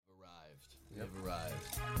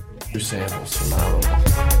Your sample's phenomenal.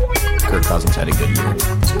 Kirk Cousins had a good year.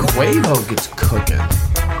 Quavo gets cooking.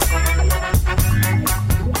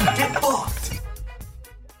 Get fucked.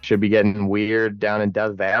 Should be getting weird down in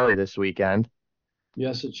Death Valley this weekend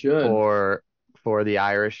Yes, it should. for the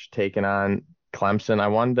Irish taking on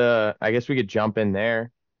Clemson. I guess we could jump in there.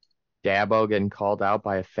 Dabo getting called out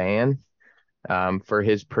by a fan for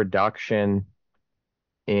his production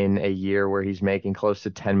in a year where he's making close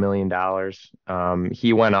to $10 million.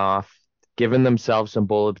 He went off, giving themselves some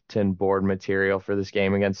bulletin board material for this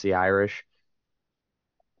game against the Irish.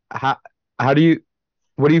 How how do you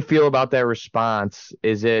what do you feel about that response?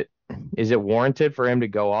 Is it warranted for him to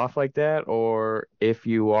go off like that, or if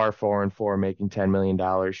you are 4-4 making $10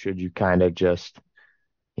 million, should you kind of just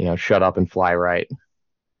shut up and fly right?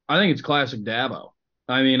 I think it's classic Dabo.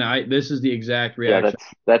 I mean, this is the exact Yeah, reaction.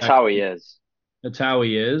 that's how he is. That's how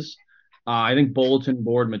he is. I think bulletin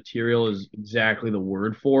board material is exactly the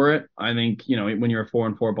word for it. I think, when you're a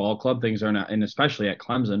 4-4 ball club, things are not, and especially at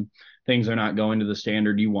Clemson, things are not going to the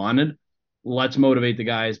standard you wanted. Let's motivate the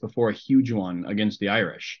guys before a huge one against the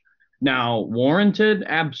Irish. Now, warranted?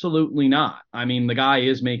 Absolutely not. I mean, the guy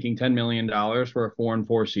is making $10 million for a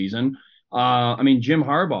 4-4 season. Jim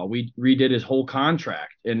Harbaugh, we redid his whole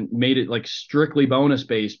contract and made it like strictly bonus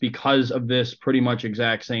based because of this pretty much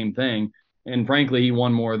exact same thing. And frankly, he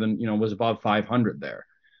won more than, was above 500 there.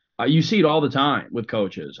 You see it all the time with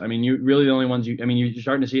coaches. I mean, you really the only ones you're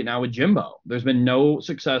starting to see it now with Jimbo. There's been no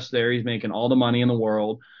success there. He's making all the money in the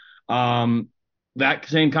world. That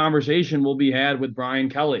same conversation will be had with Brian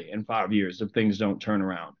Kelly in 5 years if things don't turn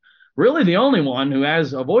around. Really, the only one who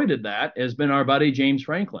has avoided that has been our buddy James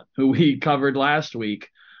Franklin, who we covered last week.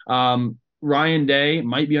 Ryan Day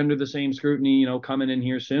might be under the same scrutiny, coming in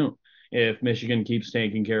here soon if Michigan keeps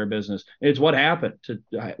taking care of business. It's what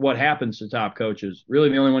happens to top coaches. Really,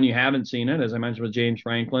 the only one you haven't seen it, as I mentioned, was James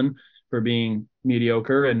Franklin for being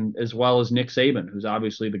mediocre, and as well as Nick Saban, who's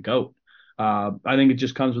obviously the GOAT. I think it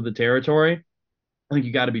just comes with the territory. I think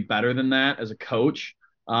you got to be better than that as a coach,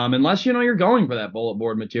 unless you're going for that bullet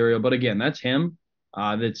board material. But again, that's him.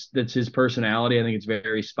 That's his personality. I think it's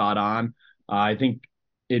very spot on. I think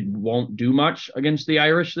it won't do much against the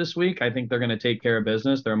Irish this week. I think they're going to take care of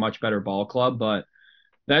business. They're a much better ball club, but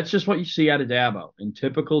that's just what you see out of Dabo. In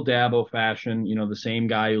typical Dabo fashion, the same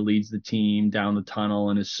guy who leads the team down the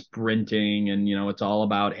tunnel and is sprinting and, it's all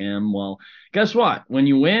about him. Well, guess what? When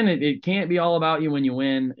you win, it can't be all about you when you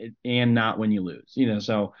win and not when you lose,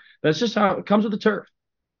 so that's just how it comes with the turf.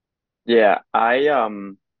 Yeah, I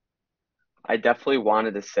definitely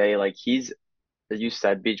wanted to say like he's, as you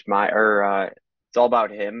said, it's all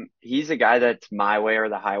about him. He's a guy that's my way or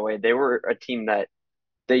the highway. They were a team that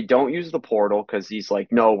they don't use the portal because he's like,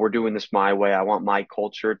 no, we're doing this my way. I want my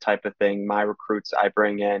culture type of thing, my recruits I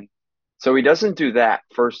bring in. So he doesn't do that,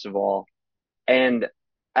 first of all. And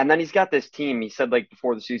then he's got this team. He said like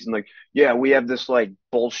before the season, like, yeah, we have this like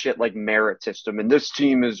bullshit like merit system, and this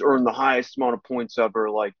team has earned the highest amount of points ever.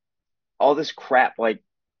 Like all this crap. Like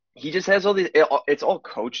he just has all these. It's all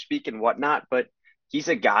coach speak and whatnot. But he's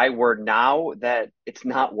a guy where now that it's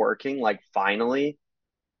not working, like finally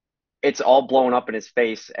it's all blown up in his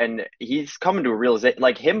face, and he's coming to a realization.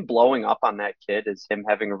 Like him blowing up on that kid is him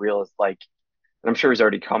having a real like, and I'm sure he's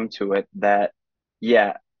already come to it that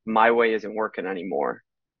yeah, my way isn't working anymore.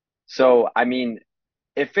 So I mean,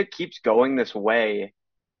 if it keeps going this way,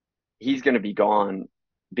 he's going to be gone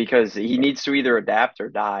because he needs to either adapt or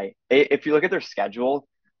die. If you look at their schedule,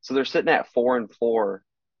 so they're sitting at 4-4,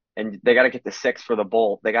 and they got to get the six for the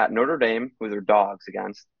bowl. They got Notre Dame, who they're dogs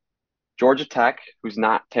against. Georgia Tech, who's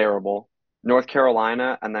not terrible, North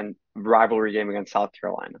Carolina, and then rivalry game against South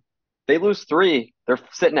Carolina. They lose three. They're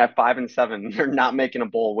sitting at 5-7. They're not making a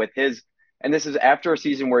bowl with his. And this is after a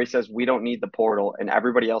season where he says we don't need the portal, and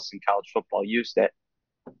everybody else in college football used it.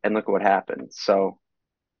 And look at what happened. So,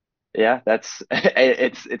 yeah, that's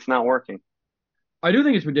it's not working. I do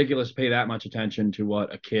think it's ridiculous to pay that much attention to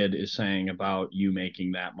what a kid is saying about you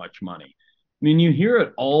making that much money. I mean, you hear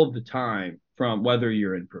it all the time from whether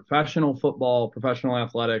you're in professional football, professional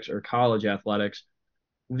athletics, or college athletics.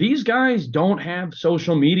 These guys don't have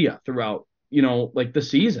social media throughout, like the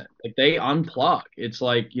season. Like they unplug. It's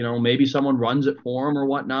like, maybe someone runs it for them or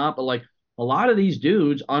whatnot. But like a lot of these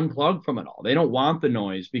dudes unplug from it all. They don't want the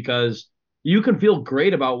noise because you can feel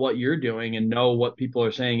great about what you're doing and know what people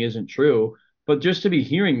are saying isn't true. But just to be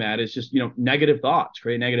hearing that is just, negative thoughts,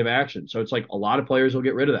 create negative action. So it's like a lot of players will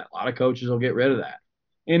get rid of that. A lot of coaches will get rid of that.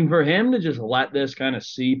 And for him to just let this kind of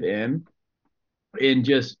seep in and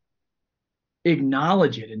just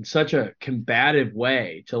acknowledge it in such a combative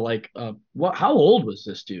way to like, how old was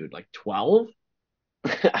this dude? Like 12?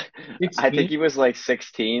 I think 16. he was like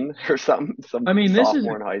 16 or something, some I mean,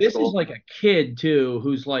 sophomore in high this is school. like a kid too,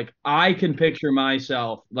 who's like, I can picture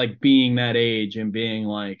myself like being that age and being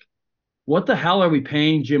like, what the hell are we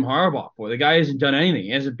paying Jim Harbaugh for? The guy hasn't done anything. He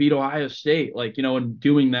hasn't beat Ohio State, like, and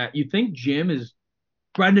doing that. You think Jim is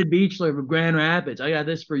Brendan Beechler from Grand Rapids? I got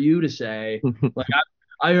this for you to say. Like,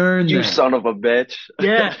 I earned You that. son of a bitch.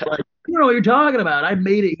 Yeah, like you know what you're talking about. I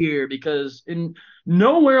made it here because in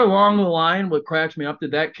nowhere along the line, what cracks me up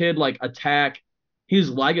did that kid like attack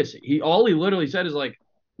his legacy. He literally said is like,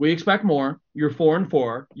 we expect more. You're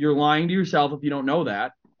 4-4. You're lying to yourself if you don't know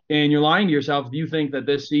that, and you're lying to yourself if you think that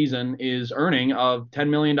this season is earning of $10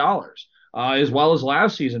 million, as well as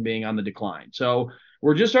last season being on the decline. So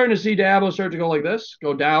we're just starting to see Dabo start to go like this,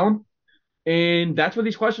 go down, and that's where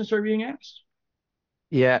these questions start being asked.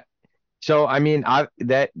 Yeah. So I mean,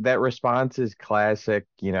 that response is classic.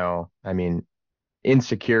 I mean,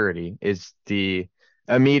 insecurity is the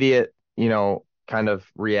immediate, kind of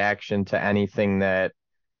reaction to anything that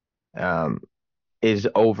um is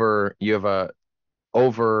over. You have a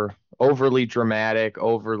overly dramatic,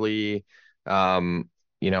 overly, um,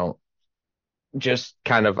 you know, just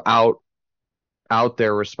kind of out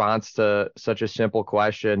there response to such a simple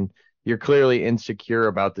question. You're clearly insecure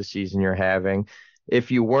about the season you're having.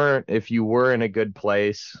 If you were in a good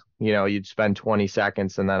place, you'd spend 20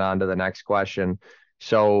 seconds and then on to the next question.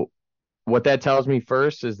 So what that tells me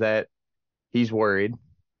first is that he's worried.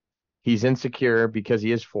 He's insecure because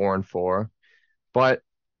he is 4-4. But,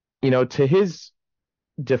 to his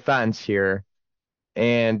defense here,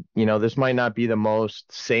 and, this might not be the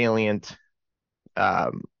most salient,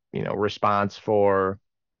 response for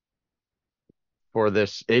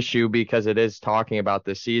this issue because it is talking about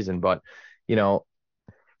this season, but you know,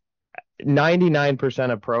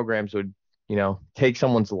 99% of programs would, take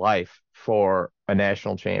someone's life for a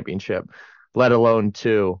national championship, let alone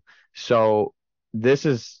two. So this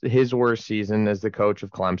is his worst season as the coach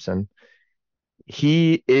of Clemson.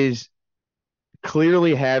 He is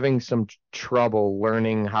clearly having some trouble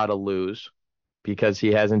learning how to lose because he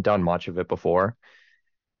hasn't done much of it before.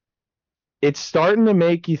 It's starting to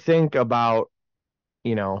make you think about,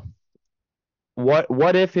 you know,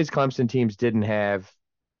 what if his Clemson teams didn't have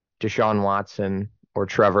Deshaun Watson or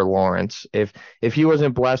Trevor Lawrence? If he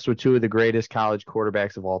wasn't blessed with two of the greatest college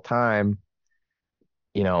quarterbacks of all time,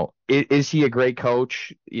 is he a great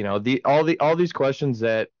coach? All these questions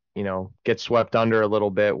that, get swept under a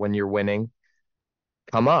little bit when you're winning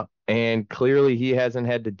come up. And clearly he hasn't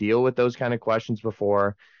had to deal with those kind of questions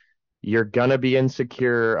before. You're gonna be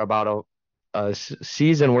insecure about a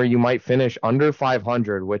season where you might finish under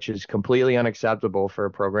 500, which is completely unacceptable for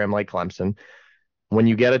a program like Clemson. When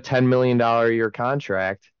you get a $10 million a year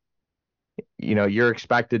contract, you're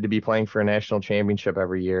expected to be playing for a national championship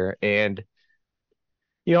every year. And,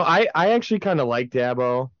 I actually kind of like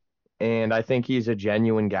Dabo, and I think he's a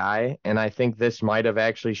genuine guy. And I think this might have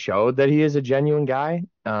actually showed that he is a genuine guy.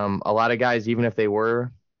 A lot of guys, even if they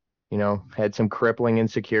were, had some crippling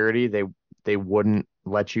insecurity, they wouldn't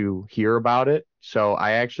let you hear about it. So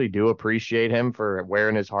I actually do appreciate him for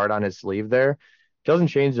wearing his heart on his sleeve there. Doesn't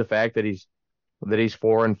change the fact that he's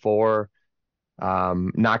 4-4.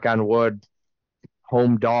 Knock on wood,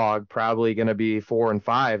 home dog, probably going to be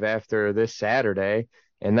 4-5 after this Saturday,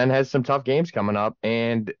 and then has some tough games coming up.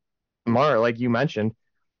 And like you mentioned,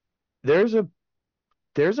 there's a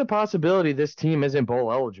possibility this team isn't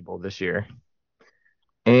bowl eligible this year.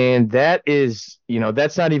 And that is,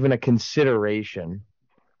 that's not even a consideration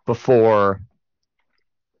before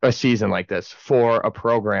a season like this for a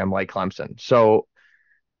program like Clemson. So,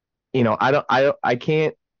 I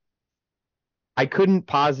couldn't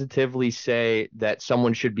positively say that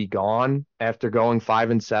someone should be gone after going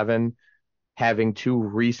 5-7, having two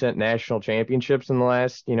recent national championships in the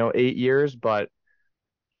last, 8 years. But,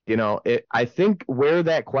 I think where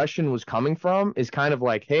that question was coming from is kind of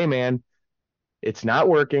like, hey, man, it's not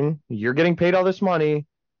working. You're getting paid all this money.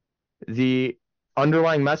 The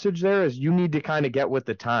underlying message there is you need to kind of get with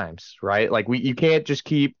the times, right? Like you can't just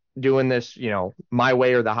keep doing this, my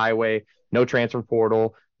way or the highway, no transfer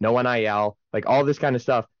portal, no NIL, like all this kind of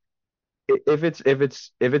stuff. If it's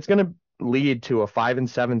going to lead to a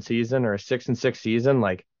 5-7 season or a 6-6 season,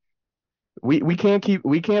 like we can't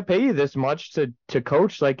pay you this much to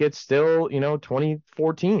coach like it's still,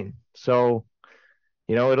 2014. So,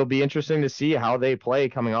 it'll be interesting to see how they play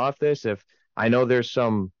coming off this. If I know they're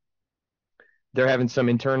having some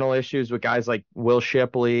internal issues with guys like Will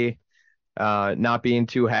Shipley, not being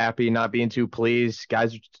too happy, not being too pleased.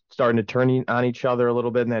 Guys are starting to turn on each other a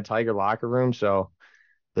little bit in that Tiger locker room. So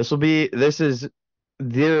this is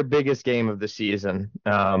their biggest game of the season,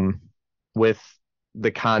 with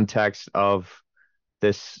the context of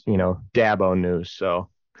this, Dabo news. So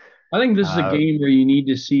I think this is a uh, game where you need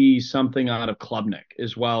to see something out of Klubnik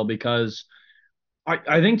as well, because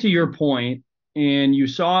I think to your point, and you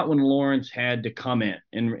saw it when Lawrence had to come in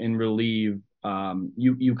and relieve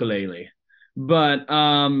Ukulele, but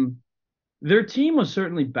their team was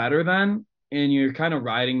certainly better then, and you're kind of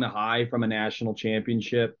riding the high from a national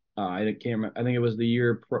championship. I can't remember. I think it was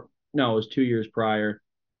no, it was 2 years prior.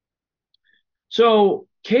 So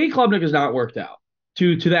K Klubnik has not worked out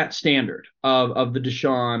to that standard of the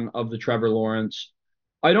Deshaun, of the Trevor Lawrence.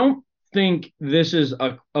 I don't think this is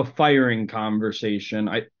a firing conversation.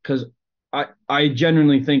 Because I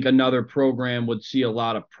genuinely think another program would see a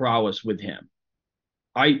lot of prowess with him.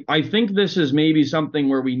 I think this is maybe something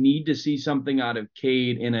where we need to see something out of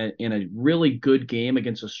Cade in a really good game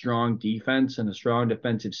against a strong defense and a strong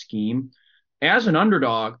defensive scheme as an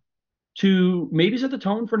underdog to maybe set the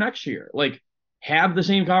tone for next year. Like, have the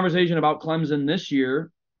same conversation about Clemson this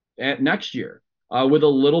year at next year, with a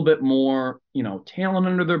little bit more, talent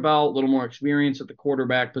under their belt, a little more experience at the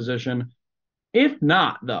quarterback position. If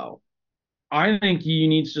not, though, I think he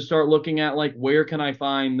needs to start looking at, like, where can I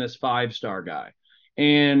find this 5-star guy?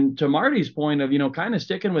 And to Marty's point of, kind of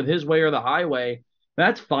sticking with his way or the highway,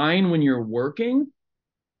 that's fine when you're working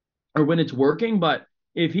or when it's working. But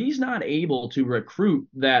if he's not able to recruit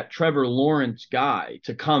that Trevor Lawrence guy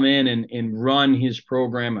to come in and run his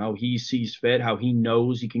program how he sees fit, how he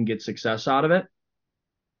knows he can get success out of it,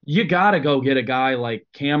 you got to go get a guy like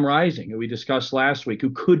Cam Rising, who we discussed last week, who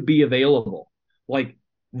could be available. Like,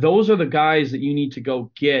 those are the guys that you need to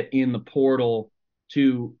go get in the portal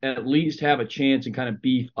to at least have a chance and kind of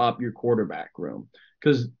beef up your quarterback room.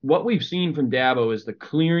 Because what we've seen from Dabo is the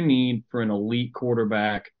clear need for an elite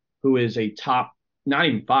quarterback who is a top, not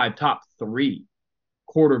even 5, top 3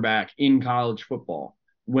 quarterback in college football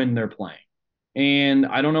when they're playing. And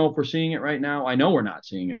I don't know if we're seeing it right now. I know we're not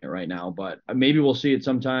seeing it right now, but maybe we'll see it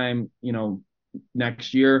sometime,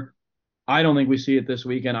 next year. I don't think we see it this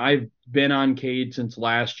weekend. I've been on Cade since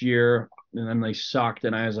last year, and then they sucked,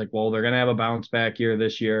 and I was like, well, they're going to have a bounce back year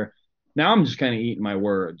this year. Now I'm just kind of eating my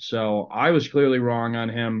words. So I was clearly wrong on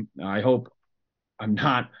him. I hope I'm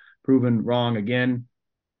not proven wrong again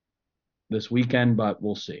this weekend, but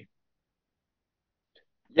we'll see.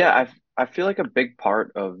 Yeah, I feel like a big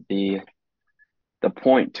part of the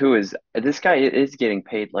point too is this guy is getting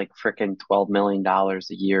paid like freaking $12 million a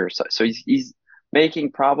year. So he's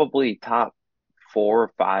making probably top 4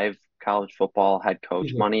 or 5 college football head coach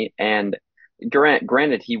Easily. money. And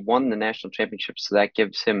granted, he won the national championship, so that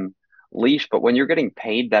gives him leash. But when you're getting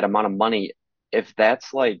paid that amount of money, if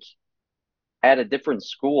that's like at a different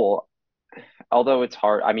school, although it's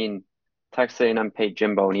hard. I mean, Texas A&M paid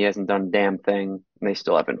Jimbo and he hasn't done a damn thing, and they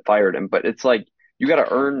still haven't fired him. But it's like you got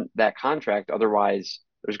to earn that contract, otherwise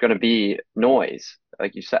there's going to be noise,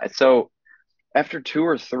 like you said. So after 2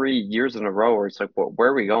 or 3 years in a row, where it's like, well, where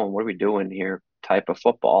are we going? What are we doing here? Type of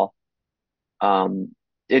football.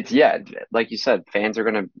 It's yeah, like you said, fans are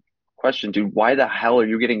going to question, dude, why the hell are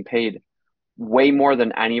you getting paid way more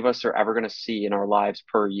than any of us are ever going to see in our lives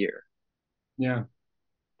per year? Yeah.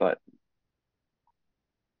 But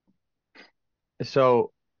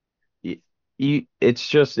so it's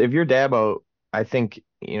just, if you're Dabo, I think,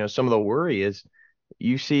 some of the worry is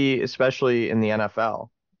you see, especially in the NFL,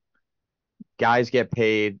 guys get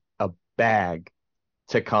paid a bag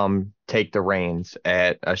to come take the reins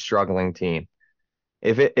at a struggling team.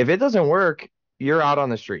 If it doesn't work, you're out on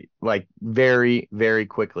the street, like, very, very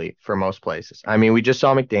quickly for most places. I mean, we just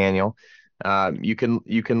saw McDaniel. You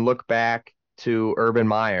can look back to Urban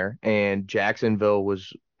Meyer, and Jacksonville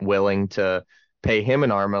was willing to pay him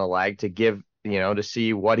an arm and a leg to give, to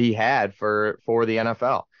see what he had for the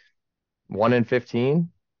NFL. 1-15.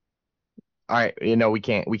 All right, we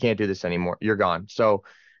can't do this anymore. You're gone. So,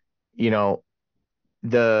 you know,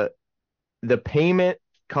 the payment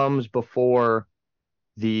comes before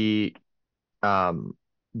the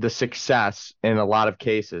the success in a lot of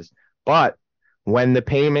cases. But when the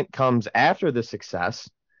payment comes after the success,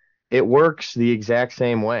 it works the exact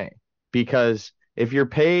same way. Because if you're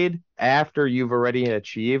paid after you've already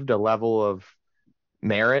achieved a level of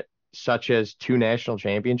merit, such as 2 national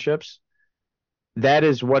championships, that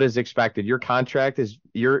is what is expected. Your contract is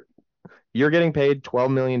you're getting paid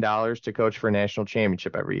 $12 million to coach for a national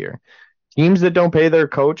championship every year. Teams that don't pay their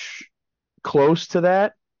coach close to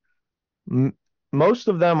that, most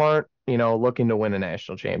of them aren't, looking to win a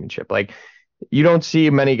national championship. Like, you don't see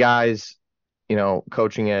many guys,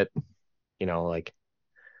 coaching at, like,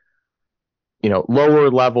 lower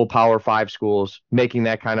level Power 5 schools making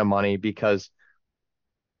that kind of money, because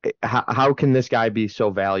how can this guy be so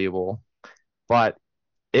valuable But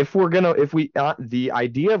the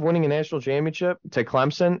idea of winning a national championship to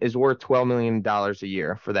Clemson is worth $12 million a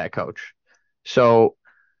year for that coach. So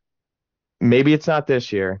maybe it's not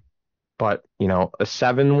this year, but a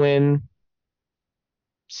 7-win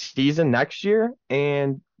season next year,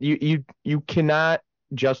 and you cannot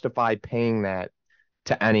justify paying that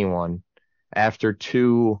to anyone after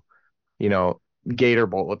two, Gator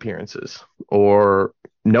Bowl appearances or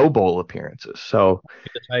no bowl appearances. So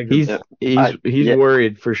he's Yeah. he's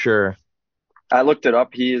worried for sure. I looked it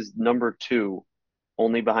up. He is number 2,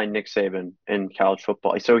 only behind Nick Saban in college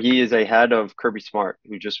football. So he is ahead of Kirby Smart,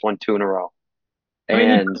 who just won 2 in a row. I mean,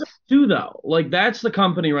 And two though, like that's the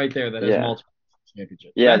company right there that has Yeah. multiple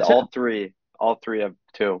championships. yeah, That's all three have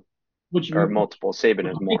 2 which or multiple. Saban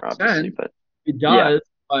has more, makes obviously, sense. but It does,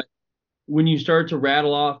 but when you start to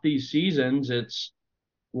rattle off these seasons,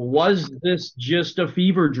 was this just a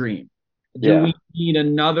fever dream? Do Yeah. we need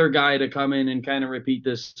another guy to come in and kind of repeat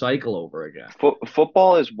this cycle over again?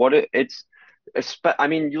 Football is what it's. I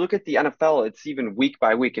mean, you look at the NFL, it's even week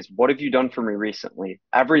by week. It's what have you done for me recently?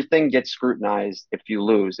 Everything gets scrutinized if you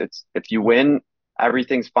lose. It's if you win,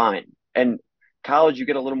 everything's fine. And college, you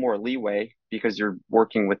get a little more leeway because you're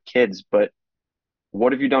working with kids. But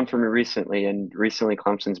what have you done for me recently? And recently,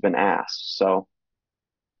 Clemson's been asked. So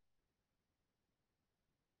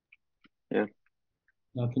yeah,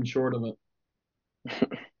 Nothing short of it.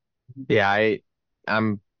 Yeah,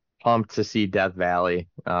 I'm pumped to see Death Valley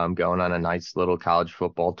going on a nice little college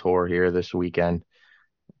football tour here this weekend.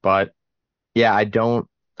 But yeah, I don't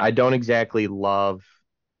exactly love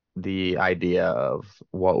the idea of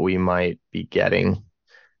what we might be getting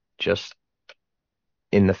just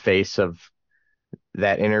in the face of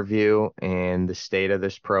that interview and the state of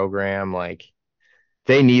this program. Like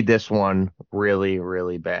they need this one really,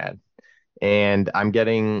 really bad. And I'm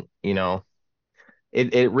getting,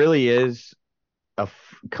 it really is a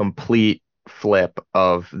complete flip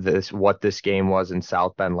of what this game was in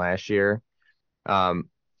South Bend last year. Um,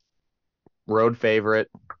 Road favorite,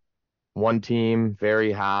 one team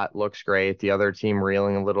very hot, looks great. The other team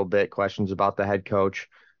reeling a little bit, questions about the head coach.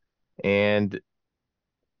 And,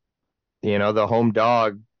 the home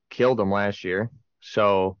dog killed them last year.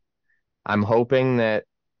 So I'm hoping that,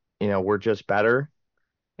 we're just better.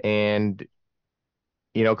 And,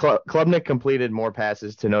 Klubnik completed more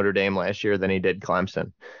passes to Notre Dame last year than he did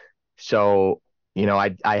Clemson. So,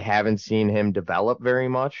 I haven't seen him develop very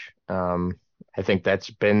much. I think that's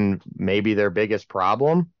been maybe their biggest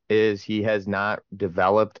problem is he has not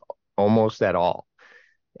developed almost at all.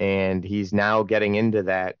 And he's now getting into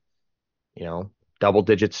that, double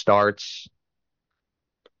digit starts,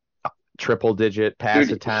 triple digit pass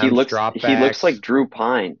dude, attempts, drop he looks like backs. Drew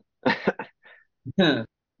Pine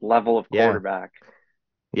level of Yeah. quarterback.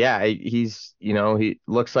 Yeah. He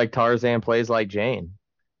looks like Tarzan, plays like Jane,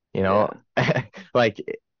 Yeah. like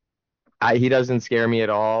he doesn't scare me at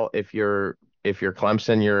all. If you're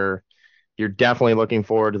Clemson, you're definitely looking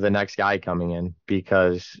forward to the next guy coming in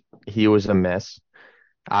because he was a miss.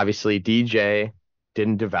 Obviously, DJ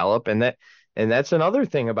didn't develop, and that's another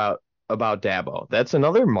thing about Dabo. That's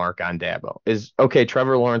another mark on Dabo is okay.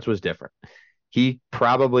 Trevor Lawrence was different. He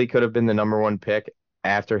probably could have been the number one pick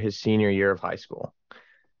after his senior year of high school.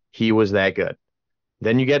 He was that good.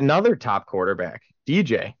 Then you get another top quarterback,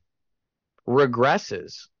 DJ,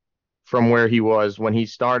 regresses from where he was when he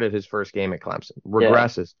started his first game at Clemson.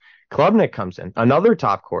 Regresses. Yeah. Klubnik comes in, another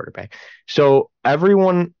top quarterback. So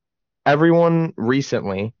everyone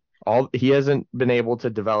recently, he hasn't been able to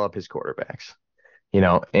develop his quarterbacks.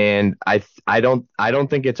 And I don't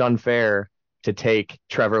think it's unfair to take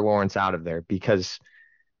Trevor Lawrence out of there because,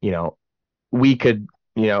 we could,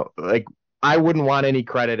 like I wouldn't want any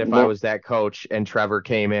credit if I was that coach and Trevor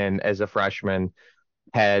came in as a freshman,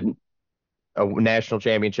 had a national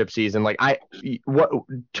championship season.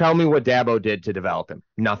 Tell me what Dabo did to develop him.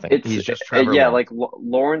 Nothing. He's just Trevor Lawrence. Like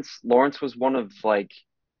Lawrence was one of like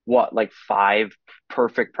 5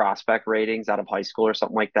 perfect prospect ratings out of high school or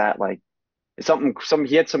something like that. Like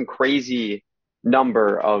he had some crazy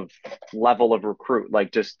number of level of recruit,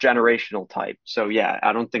 like just generational type. So yeah,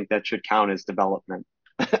 I don't think that should count as development.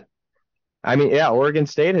 I mean, yeah, Oregon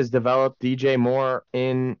State has developed DJ more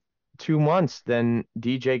in 2 months than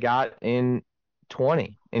DJ got in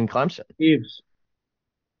 20 in Clemson. Jeez.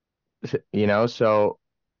 So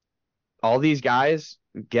all these guys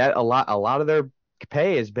get a lot of their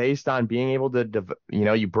pay is based on being able to,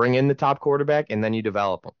 you bring in the top quarterback and then you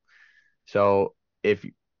develop them. So if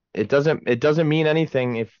it doesn't mean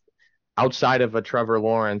anything if outside of a Trevor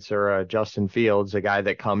Lawrence or a Justin Fields, a guy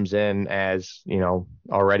that comes in as,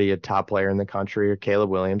 already a top player in the country, or Caleb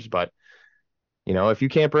Williams. But, if you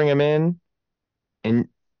can't bring him in and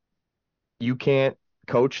you can't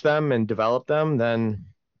coach them and develop them, then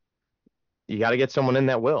you got to get someone in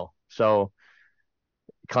that will. So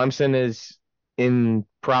Clemson is in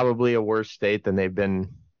probably a worse state than they've been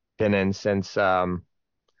in since Taj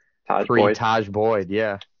pre Boyd. Taj Boyd,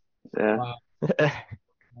 yeah. Yeah. Wow.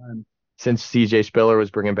 Um, Since CJ Spiller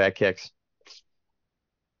was bringing back kicks.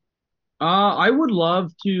 I would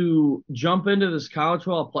love to jump into this college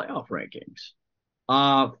football playoff rankings.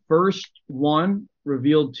 First one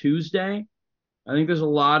revealed Tuesday. I think there's a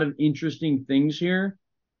lot of interesting things here,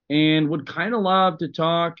 and would kind of love to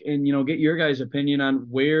talk and get your guys' opinion on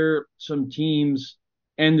where some teams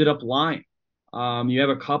ended up lying. You have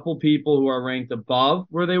a couple people who are ranked above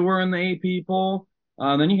where they were in the AP poll.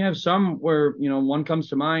 Then you have some where one comes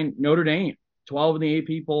to mind, Notre Dame, 12 in the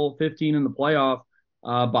AP poll, 15 in the playoff,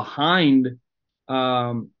 behind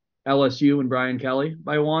LSU and Brian Kelly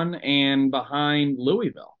by one, and behind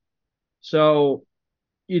Louisville. So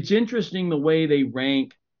it's interesting the way they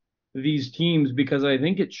rank these teams because I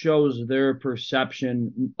think it shows their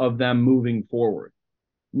perception of them moving forward.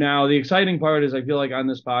 Now, the exciting part is I feel like on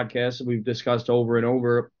this podcast that we've discussed over and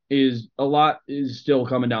over is a lot is still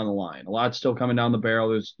coming down the line. A lot's still coming down the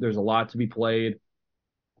barrel. There's a lot to be played.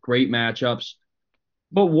 Great matchups.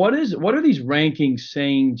 But what are these rankings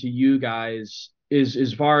saying to you guys is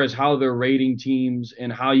as far as how they're rating teams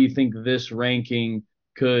and how you think this ranking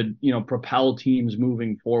could, propel teams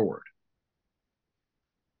moving forward?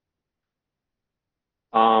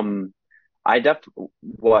 Um, I def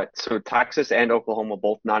what? So Texas and Oklahoma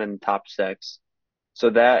both not in the top six. So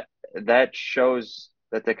that shows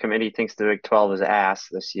that the committee thinks the Big 12 is ass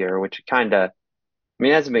this year, which kind of, I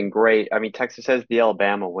mean, it hasn't been great. I mean, Texas has the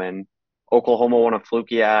Alabama win. Oklahoma won a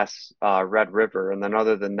fluky ass Red River, and then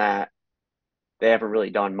other than that, they haven't really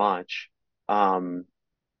done much. Um,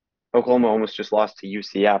 Oklahoma almost just lost to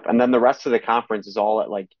UCF, and then the rest of the conference is all at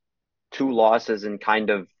like two losses and kind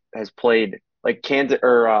of has played like Kansas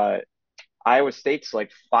or Iowa State's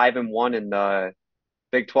like 5-1 in the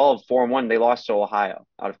Big 12, 4-1. They lost to Ohio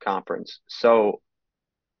out of conference. So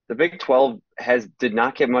the Big 12 did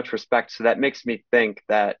not get much respect. So that makes me think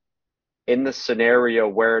that in the scenario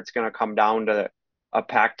where it's going to come down to a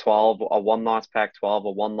Pac-12, a one-loss Pac-12,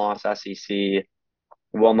 a one-loss SEC,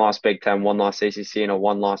 one-loss Big 10, one-loss ACC, and a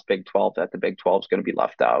one-loss Big 12, that the Big 12 is going to be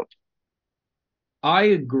left out. I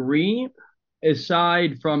agree,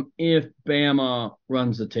 aside from if Bama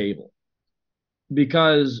runs the table,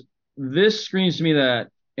 because this screams to me that,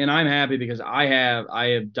 and I'm happy because I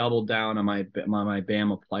have doubled down on my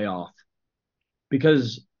Bama playoff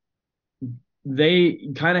because they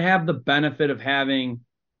kind of have the benefit of having.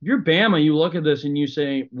 If you're Bama, you look at this and you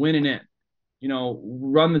say winning in,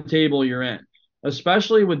 run the table, you're in.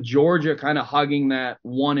 Especially with Georgia kind of hugging that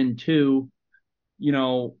 1 and 2,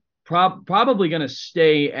 probably going to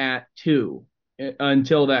stay at 2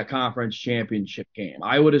 until that conference championship game.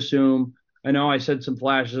 I would assume. I know I said some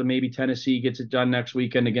flashes of maybe Tennessee gets it done next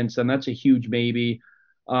weekend against them. That's a huge maybe.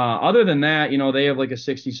 Other than that, they have like a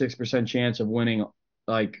 66% chance of winning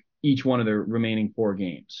like each one of their remaining 4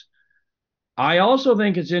 games. I also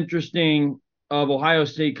think it's interesting of Ohio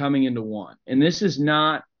State coming into 1. And this is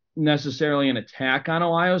not necessarily an attack on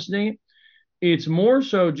Ohio State. It's more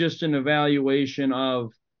so just an evaluation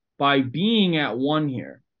of by being at 1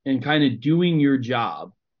 here and kind of doing your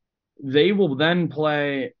job, they will then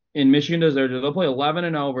play in Michigan. They'll play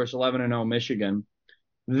 11-0 versus 11-0 Michigan.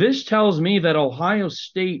 This tells me that Ohio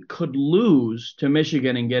State could lose to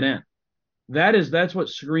Michigan and get in. That's what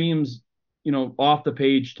screams, off the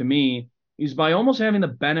page to me is by almost having the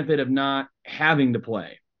benefit of not having to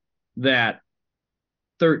play that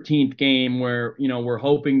 13th game where, we're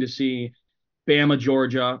hoping to see Bama,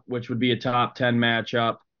 Georgia, which would be a top 10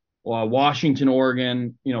 matchup. Washington,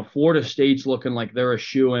 Oregon, Florida State's looking like they're a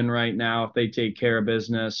shoo-in right now if they take care of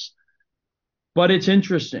business. But it's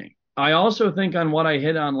interesting. I also think on what I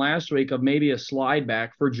hit on last week of maybe a slide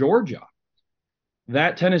back for Georgia.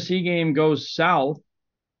 That Tennessee game goes south.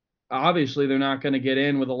 Obviously, they're not going to get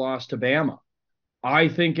in with a loss to Bama. I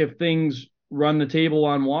think if things run the table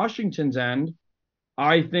on Washington's end,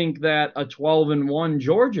 I think that a 12-1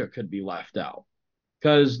 Georgia could be left out.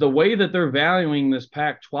 Because the way that they're valuing this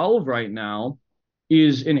Pac-12 right now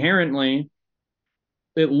is inherently,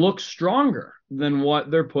 it looks stronger than what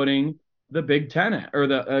they're putting the Big Ten at, or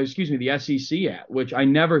the SEC at, which I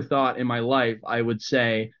never thought in my life I would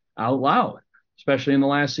say out loud, especially in the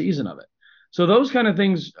last season of it. So those kind of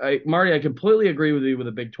things, Marty, I completely agree with you with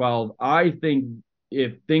the Big 12. I think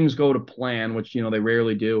if things go to plan, which they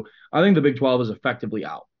rarely do, I think the Big 12 is effectively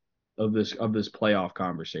out of this playoff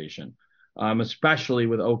conversation. Especially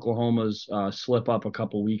with Oklahoma's slip up a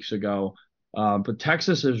couple weeks ago. But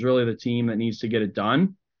Texas is really the team that needs to get it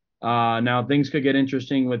done. Now things could get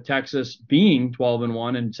interesting with Texas being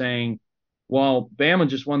 12-1 and saying, well, Bama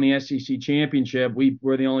just won the SEC championship.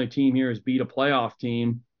 We're the only team here who's beat a playoff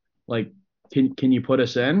team. Like, can you put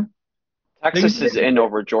us in? Texas is in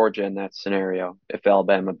over Georgia in that scenario if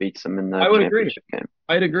Alabama beats them in the I would agree. championship game.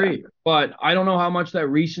 I'd agree. But I don't know how much that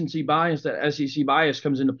recency bias, that SEC bias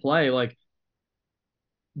comes into play. Like,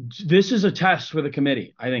 this is a test for the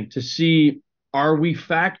committee, I think, to see, are we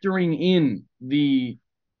factoring in the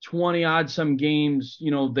 20 odd some games,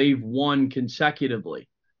 they've won consecutively,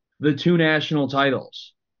 the 2 national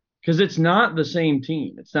titles, because it's not the same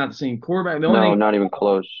team. It's not the same quarterback. No, not even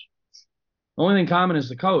close. The only thing common is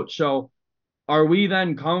the coach. So are we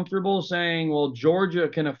then comfortable saying, well, Georgia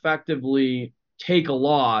can effectively take a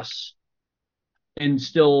loss and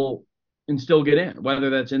still get in, whether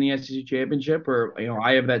that's in the SEC championship or,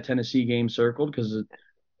 I have that Tennessee game circled because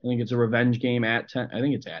I think it's a revenge game I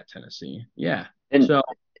think it's at Tennessee. Yeah. And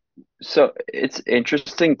so it's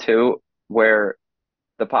interesting too, where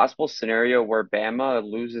the possible scenario where Bama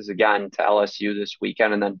loses again to LSU this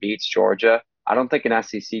weekend and then beats Georgia. I don't think an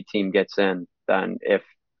SEC team gets in then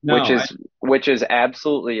which is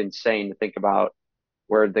absolutely insane to think about,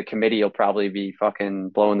 where the committee will probably be fucking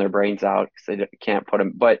blowing their brains out because they can't put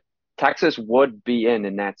them. But Texas would be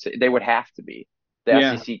in that. They would have to be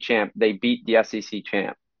the SEC champ. They beat the SEC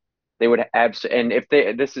champ. They would and if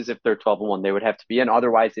they're 12-1, they would have to be in.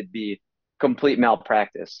 Otherwise, it'd be complete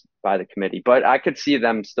malpractice by the committee. But I could see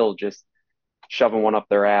them still just shoving one up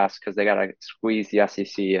their ass because they got to squeeze the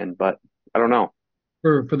SEC in. But I don't know.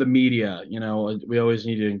 For the media, we always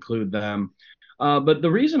need to include them. But the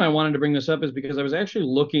reason I wanted to bring this up is because I was actually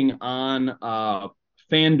looking on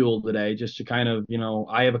FanDuel today just to kind of,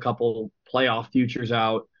 I have a couple playoff futures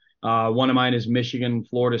out. One of mine is Michigan,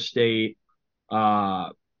 Florida State,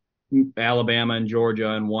 Alabama, and Georgia.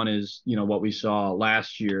 And one is, what we saw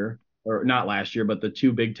last year, or not last year, but the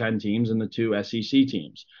 2 Big Ten teams and the 2 SEC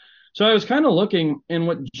teams. So I was kind of looking, and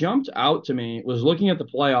what jumped out to me was looking at the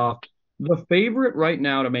playoff. The favorite right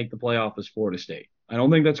now to make the playoff is Florida State. I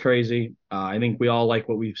don't think that's crazy. I think we all like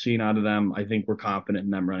what we've seen out of them. I think we're confident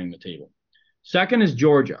in them running the table. Second is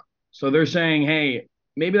Georgia. So they're saying, hey,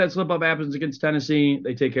 maybe that slip-up happens against Tennessee.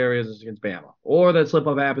 They take care of business against Bama. Or that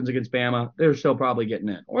slip-up happens against Bama. They're still probably getting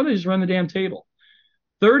in. Or they just run the damn table.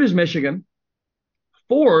 Third is Michigan.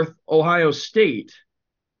 Fourth, Ohio State.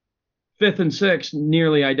 Fifth and sixth,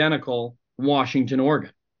 nearly identical, Washington,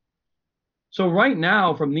 Oregon. So right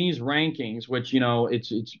now, from these rankings, which,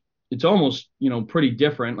 it's almost, pretty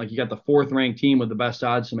different. Like, you got the 4th ranked team with the best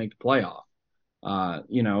odds to make the playoff.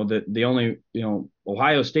 The only,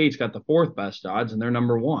 Ohio State's got the 4th best odds and they're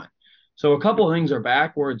number 1. So a couple of things are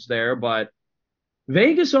backwards there, but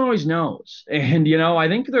Vegas always knows. And, I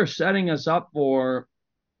think they're setting us up for,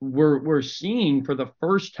 we're seeing for the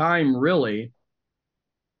first time, really,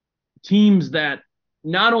 teams that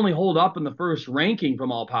not only hold up in the first ranking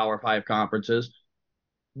from all Power 5 conferences,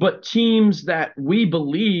 but teams that we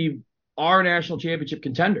believe are national championship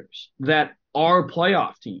contenders, that are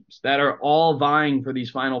playoff teams, that are all vying for these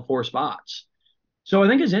Final 4 spots. So I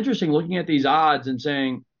think it's interesting looking at these odds and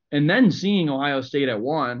saying, and then seeing Ohio State at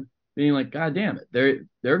 1, being like, God damn it,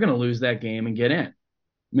 they're going to lose that game and get in.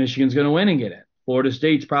 Michigan's going to win and get in. Florida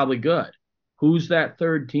State's probably good. Who's that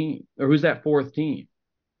 3rd team, or who's that 4th team?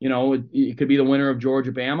 It could be the winner of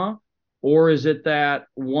Georgia, Bama, or is it that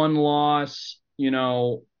one loss,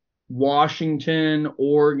 Washington,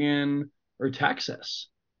 Oregon, or Texas?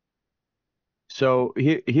 So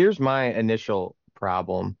here's my initial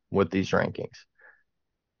problem with these rankings.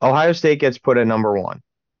 Ohio State gets put at number 1.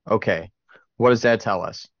 Okay, what does that tell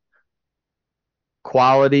us?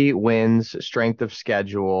 Quality wins, strength of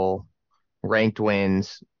schedule, ranked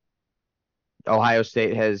wins. Ohio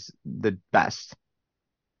State has the best.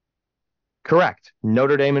 Correct.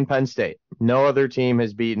 Notre Dame and Penn State. No other team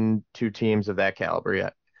has beaten 2 teams of that caliber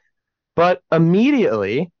yet. But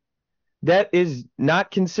immediately, that is not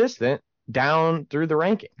consistent down through the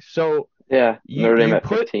rankings. So yeah, Notre Dame at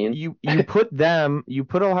 15. You put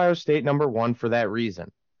Ohio State number 1 for that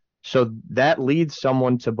reason. So that leads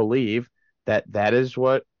someone to believe that that is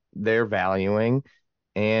what they're valuing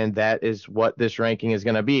and that is what this ranking is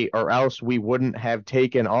going to be, or else we wouldn't have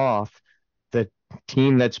taken off the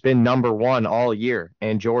team that's been number 1 all year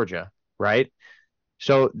in Georgia, right?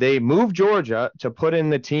 So they moved Georgia to put in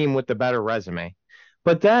the team with the better resume.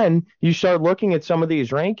 But then you start looking at some of these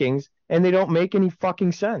rankings and they don't make any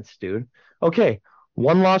fucking sense, dude. Okay,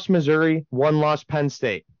 1 loss Missouri, 1 loss Penn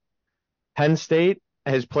State. Penn State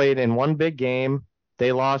has played in 1 big game.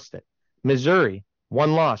 They lost it. Missouri,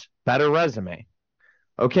 1 loss, better resume.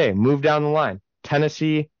 Okay, move down the line.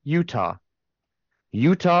 Tennessee, Utah.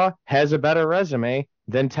 Utah has a better resume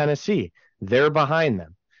than Tennessee. They're behind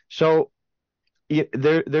them. So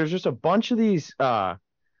there's just a bunch of these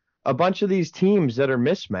teams that are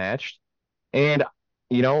mismatched, and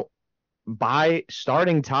you know, by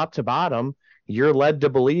starting top to bottom, you're led to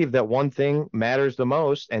believe that one thing matters the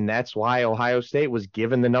most, and that's why Ohio State was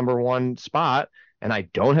given the number one spot. And I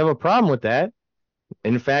don't have a problem with that.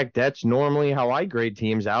 In fact, that's normally how I grade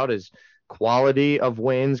teams out is quality of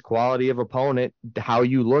wins, quality of opponent, how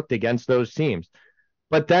you looked against those teams.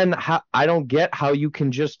 But then I don't get how you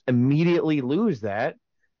can just immediately lose that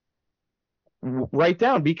right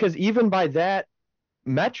down because even by that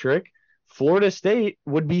metric, Florida State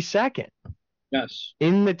would be second Yes.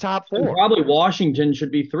 in the top And four. probably Washington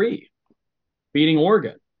should be 3, beating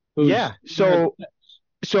Oregon. Yeah.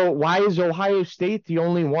 So why is Ohio State the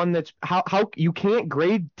only one that's how you can't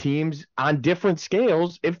grade teams on different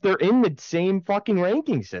scales if they're in the same fucking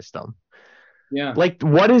ranking system? Yeah. Like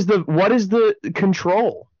what is the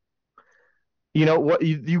control? You know what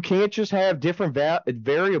you can't just have different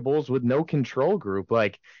variables with no control group.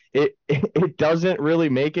 Like it doesn't really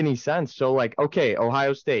make any sense. So like okay,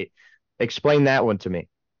 Ohio State, explain that one to me.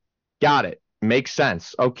 Got it. Makes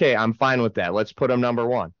sense. Okay, I'm fine with that. Let's put them number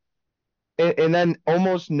one. And then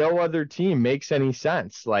almost no other team makes any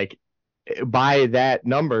sense like by that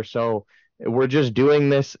number. So we're just doing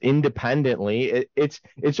this independently.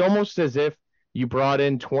 It's almost as if you brought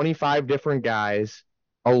in 25 different guys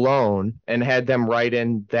alone and had them write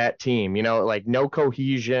in that team, like no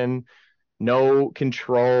cohesion, no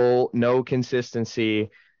control, no consistency.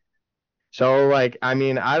 So like, I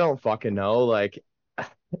mean, I don't fucking know. Like,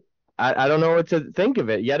 I don't know what to think of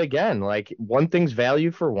it yet again. Like one thing's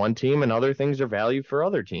valued for one team and other things are valued for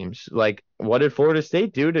other teams. Like what did Florida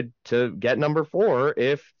State do to get number 4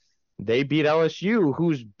 if they beat LSU,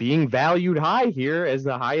 who's being valued high here as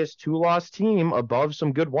the highest 2-loss team above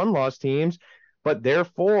some good 1-loss teams, but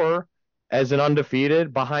therefore as an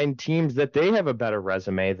undefeated behind teams that they have a better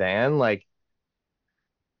resume than. Like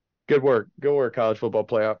good work. Good work, college football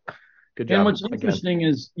playoff. Good job And what's again. interesting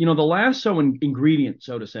is, the last ingredient,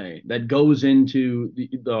 so to say, that goes into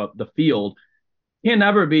the field can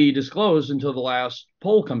never be disclosed until the last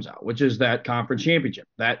poll comes out, which is that conference championship.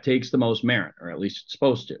 That takes the most merit, or at least it's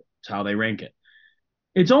supposed to. It's how they rank it.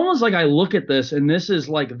 It's almost like I look at this, and this is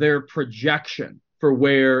like their projection for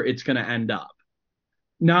where it's going to end up.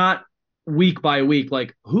 Not week by week,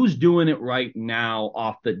 like who's doing it right now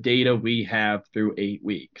off the data we have through 8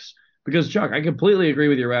 weeks. Because, Chuck, I completely agree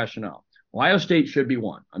with your rationale. Ohio State should be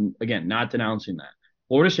 1. I'm, again, not denouncing that.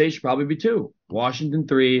 Florida State should probably be 2. Washington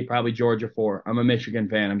 3, probably Georgia 4. I'm a Michigan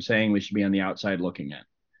fan. I'm saying we should be on the outside looking in.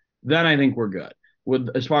 Then I think we're good. With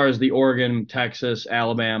as far as the Oregon, Texas,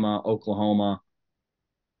 Alabama, Oklahoma.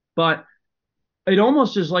 But it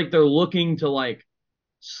almost is like they're looking to like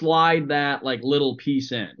slide that like little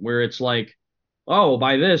piece in where it's like, oh,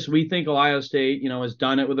 by this, we think Ohio State, has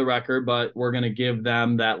done it with a record, but we're going to give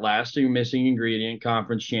them that lasting missing ingredient,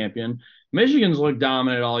 conference champion. Michigan's looked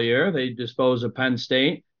dominant all year. They dispose of Penn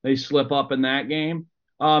State. They slip up in that game.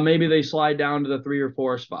 Maybe they slide down to the 3 or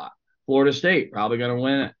 4 spot. Florida State, probably going to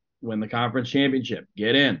win it, win the conference championship,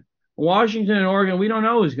 get in. Washington and Oregon, we don't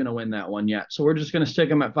know who's going to win that one yet. So we're just going to stick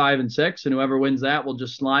them at 5 and 6, and whoever wins that will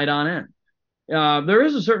just slide on in. There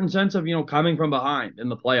is a certain sense of, coming from behind in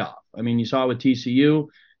the playoff. I mean, you saw it with TCU.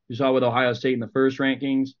 You saw it with Ohio State in the first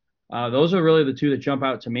rankings. Those are really the 2 that jump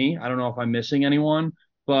out to me. I don't know if I'm missing anyone,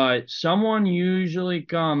 but someone usually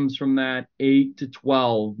comes from that 8 to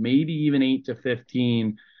 12, maybe even 8 to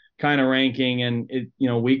 15 kind of ranking. And,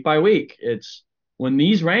 week by week, it's when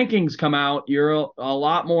these rankings come out, you're a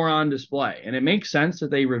lot more on display. And it makes sense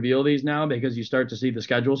that they reveal these now because you start to see the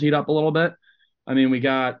schedules heat up a little bit. I mean, we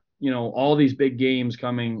got all these big games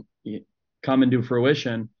come into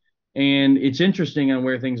fruition, and it's interesting on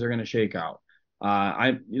where things are going to shake out.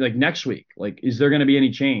 I like next week, like, is there going to be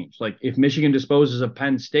any change? Like if Michigan disposes of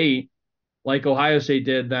Penn State, like Ohio State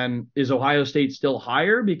did, then is Ohio State still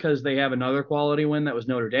higher because they have another quality win that was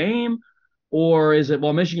Notre Dame? Or is it,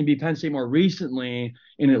 well, Michigan beat Penn State more recently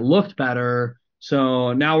and it looked better,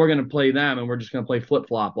 so now we're going to play them and we're just going to play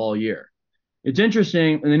flip-flop all year? It's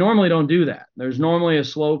interesting, and they normally don't do that. There's normally a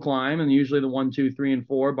slow climb, and usually the 1, 2, 3, and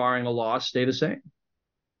 4, barring a loss, stay the same.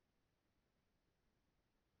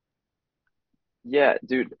 Yeah,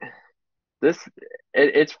 dude,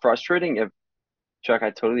 it's frustrating if Chuck,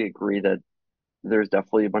 I totally agree that there's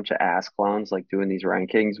definitely a bunch of ass clowns like doing these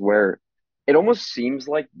rankings where it almost seems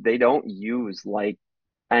like they don't use like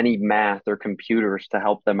any math or computers to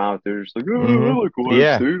help them out. They're just like, oh, I like Ohio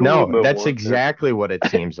Yeah, State, I'll no, let them that's one." exactly what it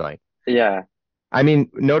seems like. Yeah. I mean,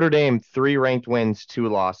 Notre Dame, 3 ranked wins, 2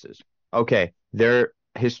 losses. Okay, they're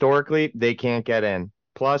historically they can't get in.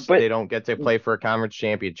 Plus, But they don't get to play for a conference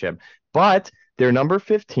championship. But they're number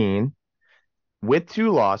 15 with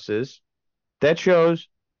 2 losses. That shows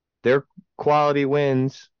their quality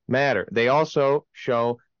wins matter. They also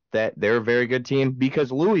show that they're a very good team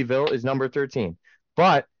because Louisville is number 13.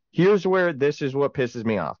 But here's where this is what pisses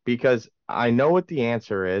me off because I know what the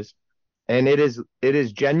answer is, and it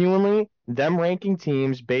is genuinely them ranking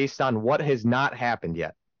teams based on what has not happened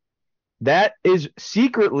yet. That is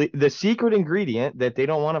secretly the secret ingredient that they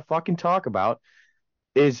don't want to fucking talk about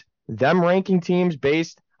is them ranking teams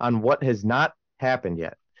based on what has not happened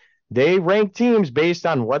yet. They rank teams based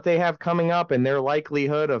on what they have coming up and their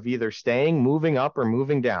likelihood of either staying, moving up, or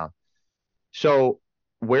moving down. So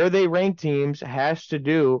where they rank teams has to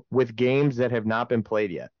do with games that have not been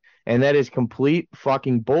played yet. And that is complete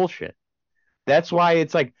fucking bullshit. That's why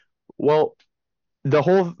it's like, well, the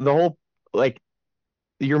whole like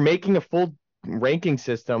you're making a full ranking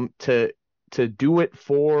system to do it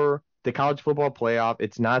for the college football playoff.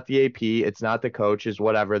 It's not the AP, it's not the coaches,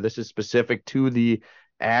 whatever. This is specific to the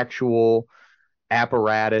actual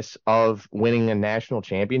apparatus of winning a national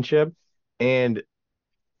championship. And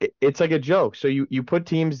it's like a joke. So you put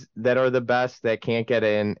teams that are the best that can't get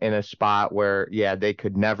in a spot where, yeah, they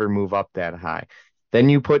could never move up that high. Then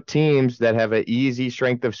you put teams that have an easy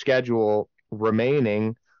strength of schedule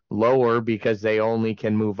remaining lower because they only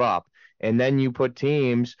can move up. And then you put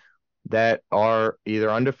teams that are either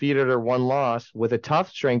undefeated or one loss with a tough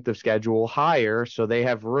strength of schedule higher, so they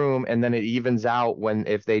have room, and then it evens out when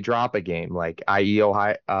if they drop a game, like i.e.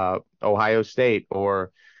 Ohio State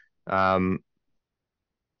or um,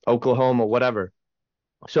 Oklahoma, whatever.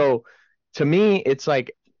 So to me, it's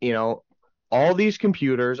like, all these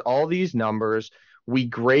computers, all these numbers, we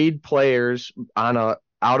grade players on a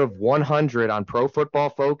out of 100 on Pro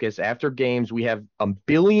Football Focus after games. We have a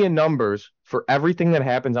billion numbers for everything that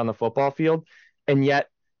happens on the football field. And yet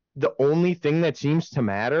the only thing that seems to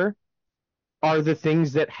matter are the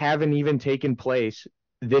things that haven't even taken place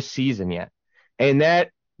this season yet. And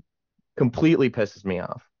that completely pisses me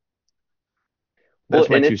off. well, That's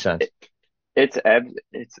my and two cents.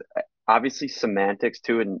 it's obviously semantics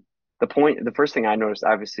too. And the first thing I noticed,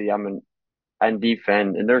 obviously, I'm an ND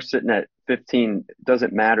fan, and they're sitting at 15.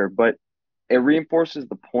 Doesn't matter, but it reinforces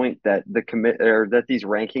the point that the commit or that these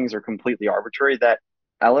rankings are completely arbitrary. That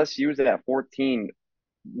LSU's at 14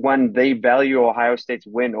 when they value Ohio State's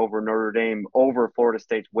win over Notre Dame over Florida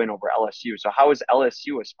State's win over LSU. So how is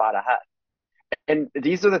LSU a spot ahead? And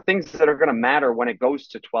these are the things that are going to matter when it goes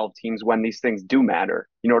to 12 teams when these things do matter.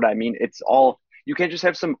 You know what I mean? It's all you can't just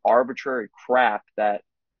have some arbitrary crap that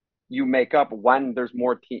you make up when there's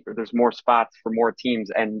more spots for more teams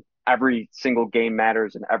and every single game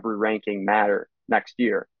matters and every ranking matter next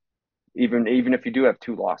year, even if you do have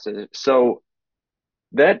 2 losses. So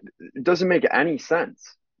that doesn't make any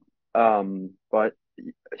sense. But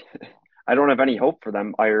I don't have any hope for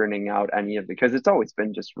them ironing out any of because it's always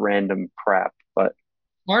been just random crap. But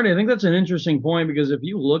Marty, I think that's an interesting point because if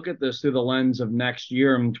you look at this through the lens of next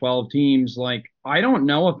year and 12 teams, like I don't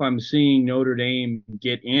know if I'm seeing Notre Dame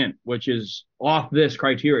get in, which is off this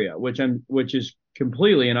criteria, which is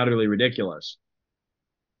completely and utterly ridiculous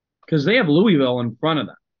because they have Louisville in front of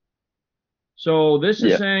them. So this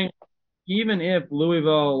is yeah, saying even if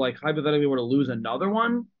Louisville, like hypothetically, were to lose another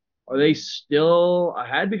one, are they still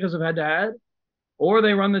ahead because of head to head? Or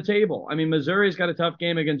they run the table. I mean, Missouri's got a tough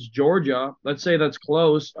game against Georgia. Let's say that's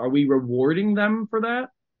close. Are we rewarding them for that?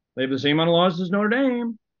 They have the same amount of losses as Notre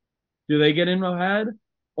Dame. Do they get in ahead?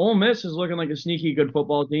 Ole Miss is looking like a sneaky good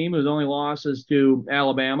football team whose only loss is to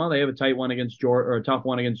Alabama. They have a tight one against Georgia or a tough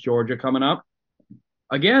one against Georgia coming up.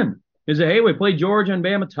 Again, is it, hey, we played Georgia and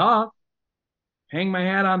Bama tough. Hang my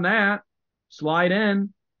hat on that. Slide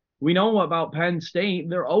in. We know about Penn State.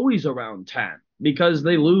 They're always around 10 because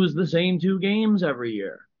they lose the same 2 games every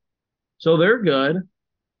year. So they're good.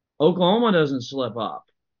 Oklahoma doesn't slip up.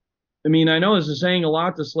 I mean, I know this is saying a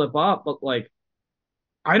lot to slip up, but like,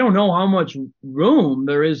 I don't know how much room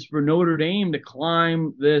there is for Notre Dame to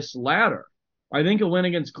climb this ladder. I think a win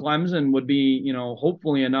against Clemson would be,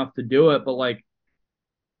 hopefully enough to do it, but like,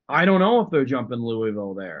 I don't know if they're jumping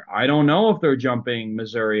Louisville there. I don't know if they're jumping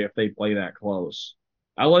Missouri if they play that close.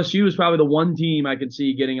 LSU is probably the one team I can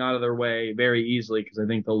see getting out of their way very easily because I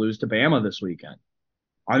think they'll lose to Bama this weekend.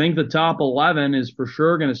 I think the top 11 is for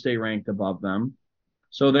sure going to stay ranked above them.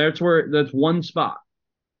 So that's one spot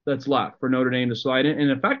that's left for Notre Dame to slide in.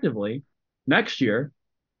 And effectively, next year,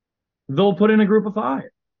 they'll put in a group of 5.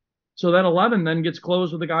 So that 11 then gets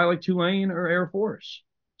closed with a guy like Tulane or Air Force.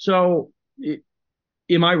 So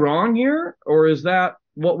Am I wrong here, or is that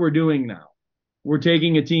what we're doing now? We're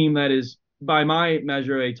taking a team that is, by my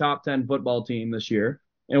measure, a top 10 football team this year,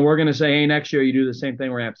 and we're going to say, hey, next year you do the same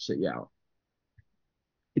thing. We're going to have to sit you out.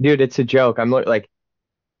 Dude, it's a joke. Like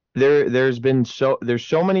there's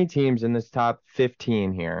so many teams in this top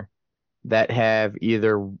 15 here that have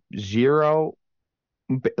either zero,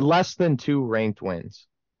 less than two ranked wins.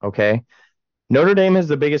 Okay. Notre Dame has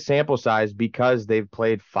the biggest sample size because they've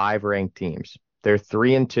played five ranked teams. They're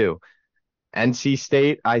 3-2. NC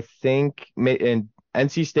State, I think, and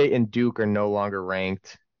NC State and Duke are no longer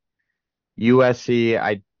ranked.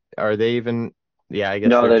 USC, are they even? Yeah, I guess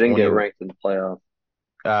No, they're they didn't 20. get ranked in the playoff.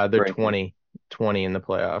 They're ranking. 20 in the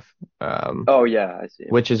playoff. Oh yeah, I see.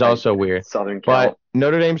 Which is also weird. Southern But Cal.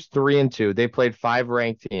 Notre Dame's 3-2. They played five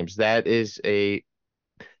ranked teams. That is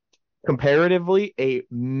comparatively a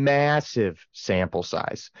massive sample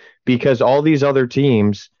size because all these other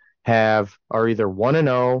teams are either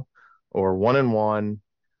 1-0 or 1-1,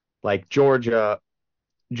 like Georgia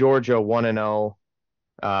 1-0,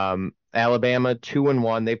 Alabama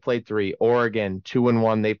 2-1, they played three. Oregon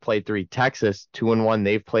 2-1, they played three. Texas 2-1,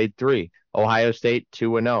 they've played three. Ohio State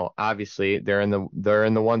 2-0. Obviously, they're in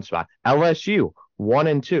the one spot. LSU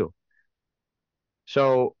 1-2.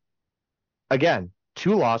 So again,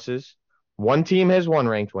 two losses. One team has one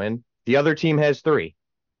ranked win. The other team has three.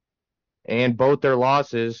 And both their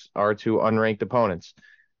losses are to unranked opponents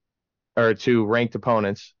or to ranked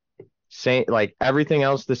opponents. Same, like everything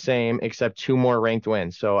else the same except two more ranked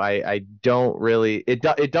wins. So I don't really it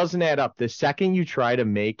doesn't add up. The second you try to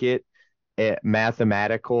make it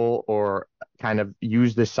mathematical or kind of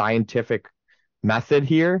use the scientific method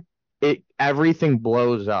here, everything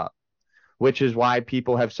blows up, which is why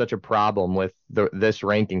people have such a problem with this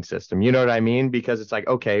ranking system. You know what I mean? Because it's like,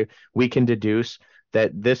 okay, we can deduce that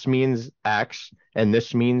this means X and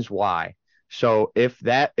this means Y. So if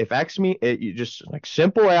X mean you just like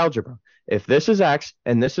simple algebra, if this is X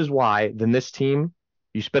and this is Y, then this team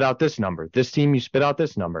you spit out this number. This team you spit out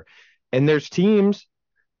this number. And there's teams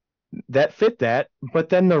that fit that, but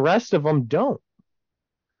then the rest of them don't.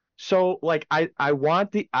 So like I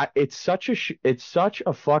want it's such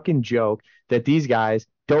a fucking joke that these guys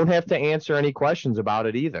don't have to answer any questions about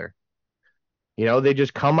it either. You know, they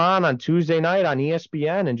just come on Tuesday night on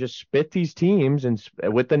ESPN and just spit these teams and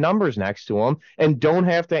with the numbers next to them and don't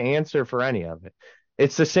have to answer for any of it.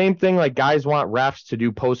 It's the same thing like guys want refs to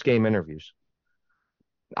do post-game interviews.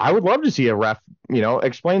 I would love to see a ref,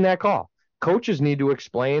 explain that call. Coaches need to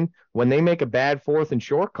explain when they make a bad 4th and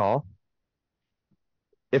short call.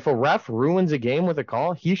 If a ref ruins a game with a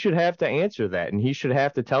call, he should have to answer that and he should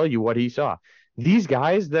have to tell you what he saw. These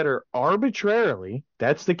guys that are arbitrarily,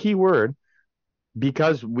 that's the key word,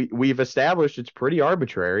 because we've established it's pretty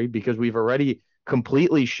arbitrary because we've already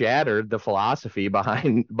completely shattered the philosophy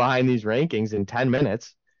behind these rankings in 10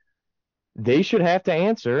 minutes. They should have to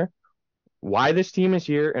answer why this team is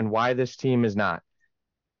here and why this team is not.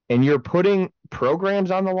 And you're putting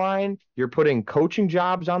programs on the line, you're putting coaching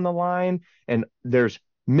jobs on the line, and there's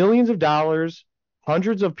millions of dollars,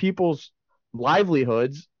 hundreds of people's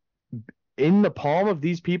livelihoods in the palm of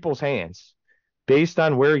these people's hands based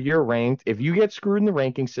on where you're ranked. If you get screwed in the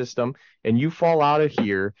ranking system and you fall out of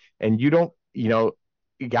here and you don't,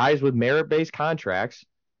 guys with merit-based contracts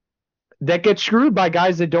that get screwed by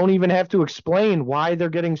guys that don't even have to explain why they're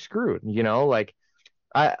getting screwed, like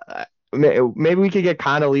maybe we could get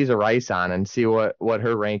Condoleezza Rice on and see what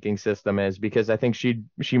her ranking system is, because I think she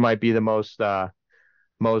might be the most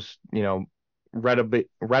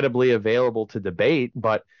readily available to debate.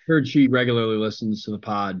 But Heard she regularly listens to the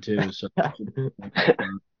pod too. So,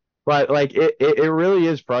 but like it really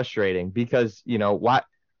is frustrating because why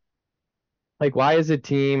is a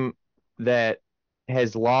team that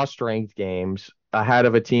has lost ranked games ahead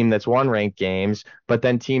of a team that's won ranked games, but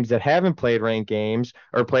then teams that haven't played ranked games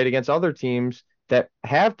or played against other teams that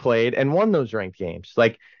have played and won those ranked games?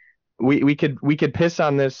 Like we could piss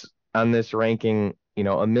on this ranking,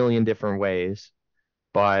 a million different ways,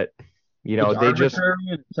 but they just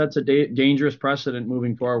sets a dangerous precedent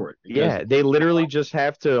moving forward. Yeah, they literally just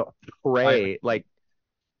have to pray. Like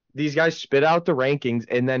these guys spit out the rankings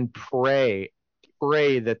and then pray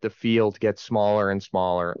that the field gets smaller and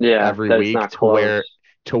smaller every week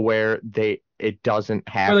to where it doesn't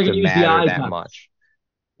have to matter that much.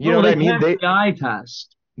 You know what I mean? The eye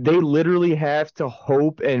test. They literally have to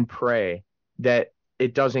hope and pray that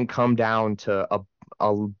it doesn't come down to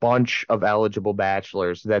a bunch of eligible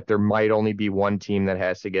bachelors, that there might only be one team that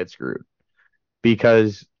has to get screwed.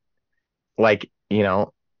 Because I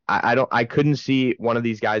couldn't see one of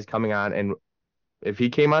these guys coming on, and if he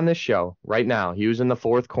came on this show right now, he was in the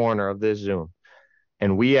fourth corner of this Zoom,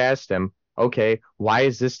 and we asked him, okay, why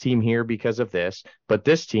is this team here because of this? But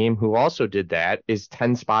this team who also did that is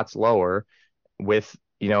 10 spots lower with,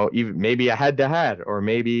 even maybe a head to head, or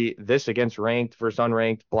maybe this against ranked versus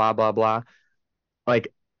unranked, blah, blah, blah.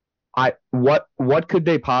 Like, what could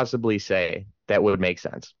they possibly say that would make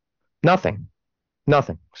sense? Nothing.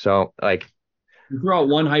 Nothing. So, like, You throw out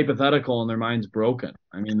one hypothetical and their mind's broken.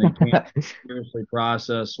 I mean, they can't seriously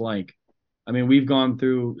process we've gone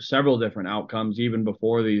through several different outcomes even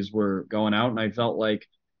before these were going out, and I felt like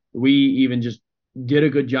we even just did a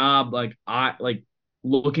good job,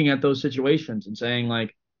 looking at those situations and saying,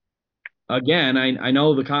 like, again, I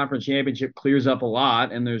know the conference championship clears up a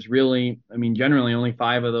lot, and there's really, generally only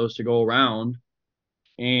 5 of those to go around.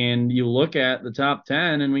 And you look at the top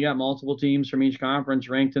 10, and we got multiple teams from each conference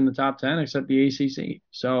ranked in the top 10 except the ACC.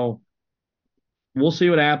 So we'll see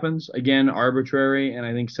what happens. Again, arbitrary, and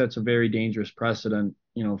I think sets a very dangerous precedent,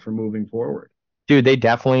 for moving forward. dude, they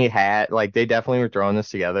definitely were throwing this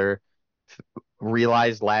together,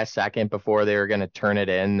 realized last second before they were going to turn it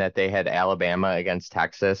in that they had Alabama against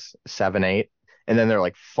Texas 7-8. And then they're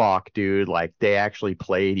like, fuck, dude, like they actually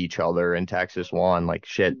played each other and Texas won. Like,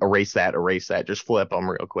 shit, erase that, just flip them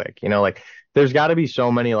real quick. Like there's got to be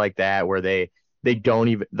so many like that where they don't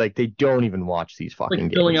even watch these fucking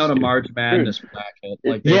games. Filling out a March Madness bracket.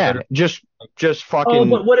 Like, just fucking. Oh,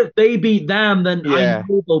 but what if they beat them? Then I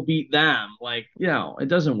know they'll beat them. Like, it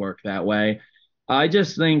doesn't work that way. I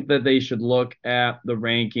just think that they should look at the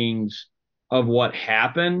rankings of what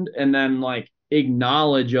happened and then like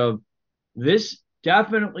acknowledge of this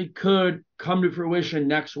definitely could come to fruition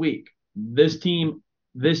next week. This team,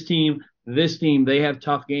 they have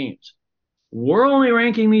tough games. We're only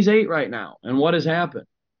ranking these 8 right now. And what has happened?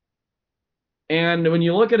 And when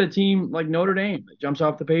you look at a team like Notre Dame, it jumps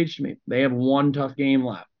off the page to me. They have 1 tough game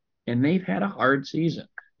left, and they've had a hard season.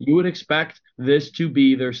 You would expect this to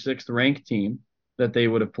be their 6th ranked team that they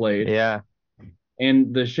would have played. Yeah.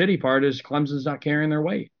 And the shitty part is Clemson's not carrying their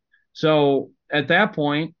weight. So at that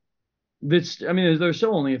point, they're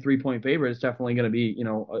still only a 3-point favorite. It's definitely going to be,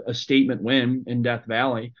 a statement win in Death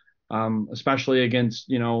Valley, especially against,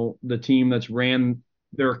 the team that's ran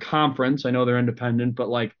their conference. I know they're independent, but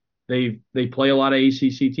like they play a lot of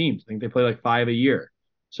ACC teams. I think they play like 5 a year.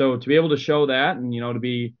 So to be able to show that and, to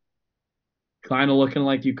be kind of looking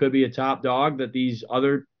like you could be a top dog that these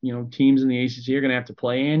other, teams in the ACC are going to have to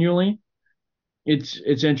play annually,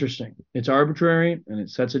 it's interesting. It's arbitrary, and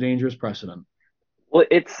it sets a dangerous precedent. Well,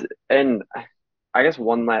 and I guess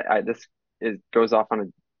goes off on a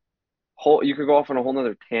whole, you could go off on a whole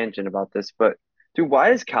nother tangent about this, but dude,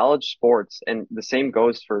 why is college sports, and the same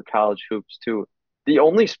goes for college hoops too, the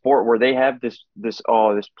only sport where they have this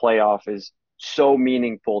playoff is so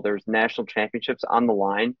meaningful. There's national championships on the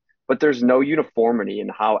line, but there's no uniformity in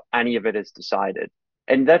how any of it is decided.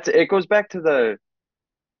 And it goes back to the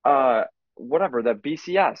the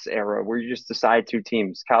BCS era where you just decide 2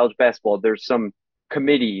 teams. College basketball, there's some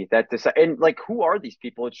committee that decide, and like, who are these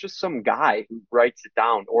people? It's just some guy who writes it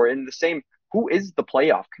down. Or in the same, who is the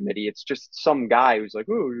playoff committee? It's just some guy who's like,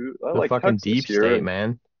 oh, I like fucking Texas deep here. state,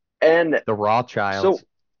 man. And the Rothschilds. So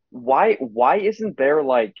why isn't there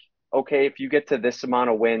like, okay, if you get to this amount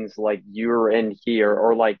of wins, like you're in here,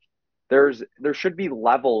 or like there should be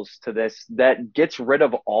levels to this that gets rid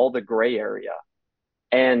of all the gray area.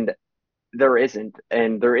 And there isn't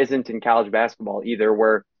in college basketball either,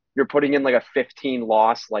 where you're putting in like a 15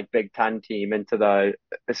 loss like Big Ten team into the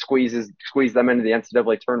squeeze them into the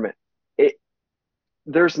NCAA tournament.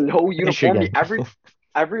 There's no uniformity.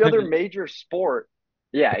 Every other major sport,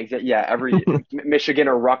 yeah, exactly. Yeah, every Michigan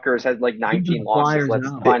or Rutgers has like 19 losses. Let's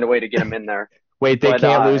find a way to get them in there. Wait, they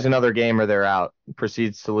can't lose another game or they're out.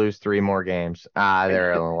 Proceeds to lose 3 more games.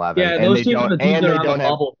 They're at 11. Yeah, those teams are the teams that are on the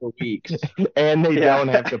bubble for weeks. And they don't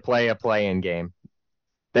have to play a play-in game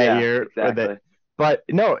that year. Exactly. But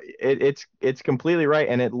no, it's completely right.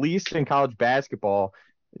 And at least in college basketball,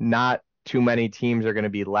 not too many teams are going to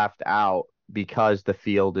be left out because the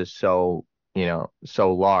field is so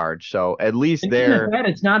large. So at least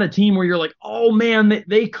it's not a team where you're like, oh man,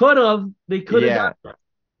 they could have got that.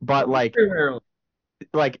 But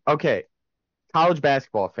like, okay, college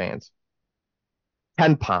basketball fans,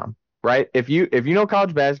 KenPom, right? If you know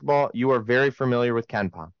college basketball, you are very familiar with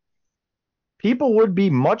KenPom. People would be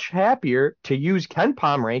much happier to use KenPom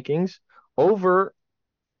rankings over,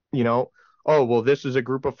 oh, well, this is a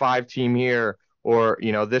group of 5 team here, or,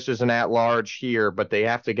 this is an at-large here, but they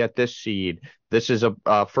have to get this seed. This is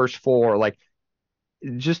a first 4. Like,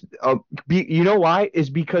 you know why? Is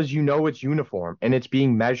because you know it's uniform and it's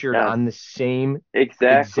being measured Yeah, on the same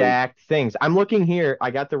exactly. exact things. I'm looking here.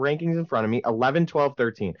 I got the rankings in front of me: 11, 12,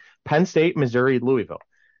 13. Penn State, Missouri, Louisville.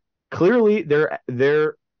 Clearly,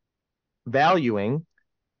 they're valuing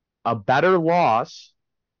a better loss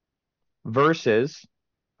versus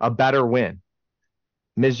a better win.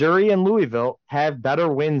 Missouri and Louisville have better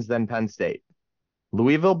wins than Penn State.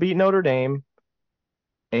 Louisville beat Notre Dame,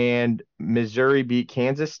 and Missouri beat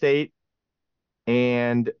Kansas State,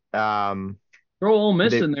 and Throw Ole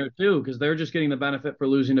Miss they in there too, because they're just getting the benefit for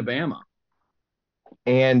losing to Bama.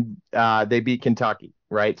 they beat Kentucky,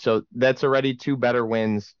 right? So that's already two better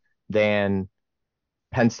wins than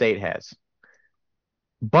Penn State has.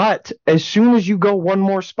 But as soon as you go one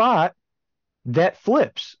more spot, that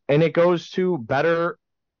flips and it goes to better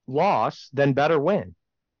loss than better win.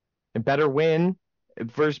 And better win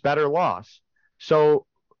versus better loss. So,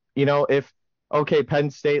 if okay,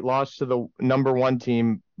 Penn State lost to the number 1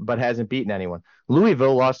 team but hasn't beaten anyone.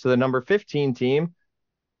 Louisville lost to the number 15 team,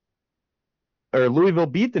 or Louisville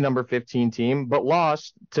beat the number 15 team but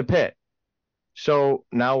lost to Pitt. So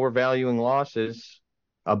now we're valuing losses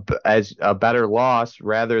as a better loss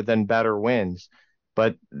rather than better wins.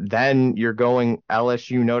 But then you're going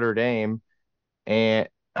LSU Notre Dame, and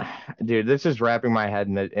dude, this is wrapping my head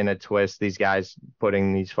in a twist. These guys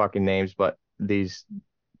putting these fucking names, but these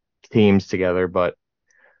teams together. But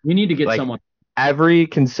We need to get like someone. every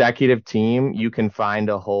consecutive team, you can find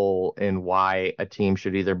a hole in why a team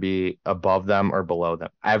should either be above them or below them.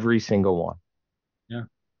 Every single one, Yeah.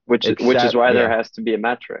 Which is except why there yeah. has to be a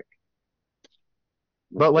metric.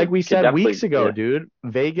 But like It we could said weeks definitely, ago, yeah. dude,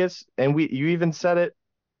 Vegas, and you even said it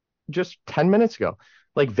just 10 minutes ago.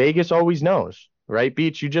 Like Vegas always knows, right?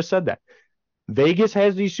 Beach, you just said that. Vegas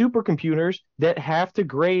has these supercomputers that have to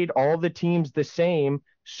grade all the teams the same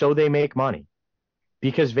so they make money,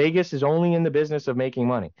 because Vegas is only in the business of making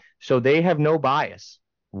money. So they have no bias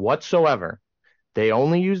whatsoever. They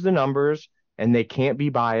only use the numbers and they can't be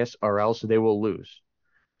biased or else they will lose.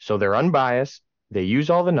 So they're unbiased. They use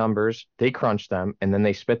all the numbers, they crunch them, and then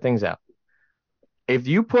they spit things out. If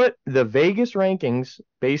you put the Vegas rankings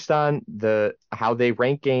based on the how they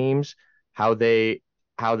rank games, how they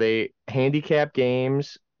how they handicap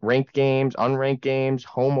games, ranked games, unranked games,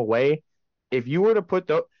 home away, if you were to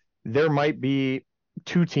put there might be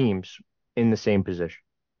two teams in the same position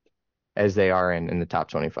as they are in the top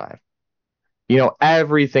 25.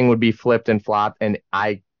 Everything would be flipped and flopped, and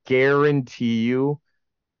I guarantee you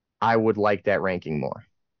I would like that ranking more.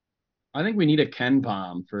 I think we need a Ken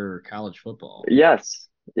Palm for college football. Yes.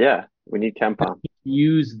 Yeah. We need KenPom.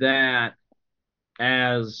 Use that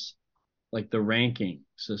as like the ranking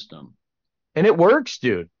system. And it works,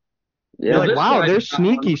 dude. You're Yeah. like, This wow, guy's they're got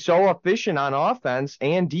one. sneaky, so efficient on offense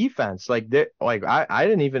and defense. I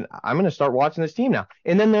didn't even. I'm gonna start watching this team now.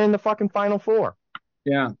 And then they're in the fucking Final Four.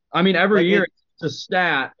 Yeah. I mean, every Like year it. it's a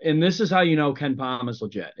stat, and this is how you know Ken Palm is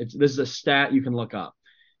legit. This is a stat you can look up.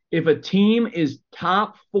 If a team is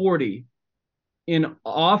top 40 in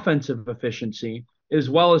offensive efficiency as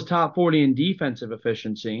well as top 40 in defensive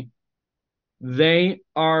efficiency, they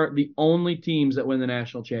are the only teams that win the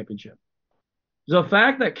national championship. The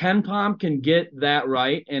fact that Ken Palm can get that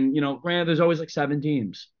right, and granted, there's always like 7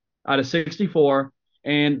 teams out of 64,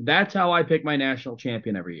 and that's how I pick my national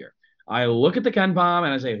champion every year. I look at the Ken Palm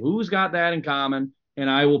and I say, who's got that in common? And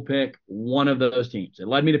I will pick one of those teams. It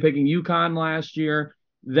led me to picking UConn last year.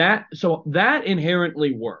 That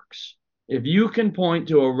inherently works. If you can point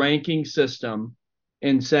to a ranking system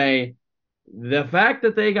and say, the fact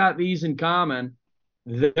that they got these in common,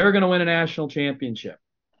 they're going to win a national championship.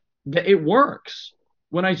 It works.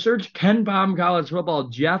 When I search Ken Palm college football,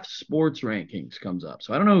 Jeff Sports Rankings comes up.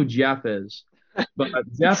 So I don't know who Jeff is, but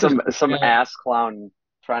Jeff is Some ass clown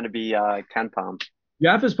trying to be KenPom.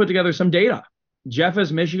 Jeff has put together some data. Jeff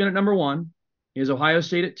has Michigan at number 1. He has Ohio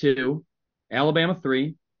State at 2, Alabama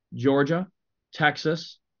 3, Georgia,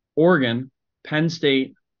 Texas, Oregon, Penn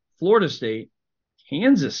State, Florida State,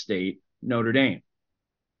 Kansas State, Notre Dame.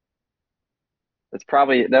 It's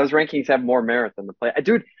probably those rankings have more merit than the play.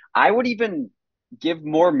 Dude, I would even give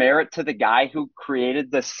more merit to the guy who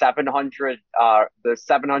created the 700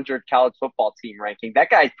 college football team ranking. That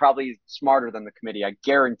guy's probably smarter than the committee. I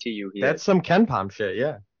guarantee you he That's is. some Ken Palm shit.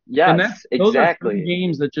 Yeah. And Yes, those are 3 exactly.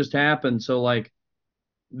 games that just happened. So like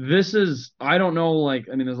this is, I don't know, like,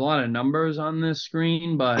 I mean, there's a lot of numbers on this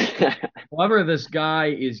screen, but however this guy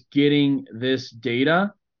is getting this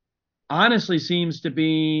data honestly seems to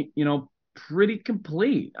be, pretty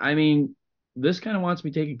complete. I mean, this kind of wants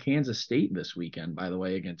me taking Kansas State this weekend, by the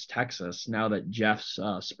way, against Texas, now that Jeff's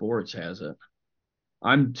Sports has it.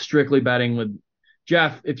 I'm strictly betting with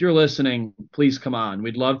Jeff, if you're listening, please come on.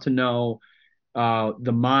 We'd love to know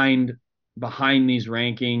the mind behind these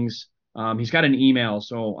rankings. He's got an email,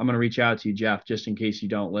 so I'm going to reach out to you, Jeff, just in case you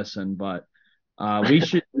don't listen. But we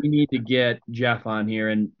need to get Jeff on here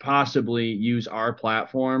and possibly use our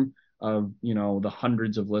platform of, the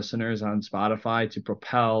hundreds of listeners on Spotify to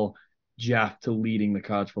propel Jeff to leading the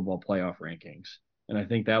college football playoff rankings. And I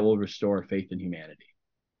think that will restore faith in humanity.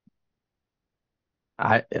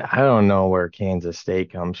 I don't know where Kansas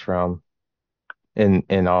State comes from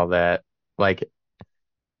in all that. Like,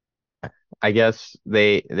 I guess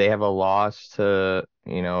they have a loss to,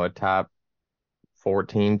 a top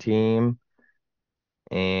 14 team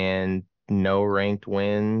and no ranked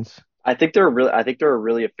wins. I think they're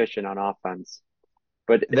really efficient on offense,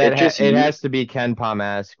 but It has to be Ken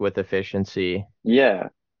Palm-esque with efficiency. Yeah,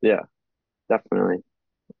 definitely.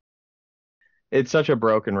 It's such a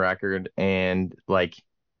broken record, and like,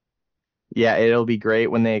 yeah, it'll be great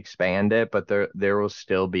when they expand it, but there will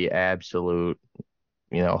still be absolute,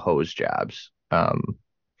 hose jobs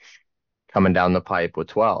coming down the pipe with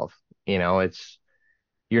 12.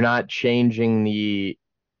 You're not changing the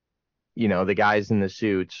guys in the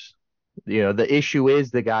suits. The issue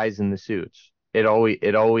is the guys in the suits. It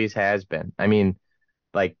always has been. I mean,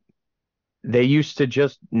 like, they used to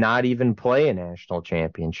just not even play a national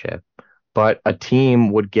championship, but a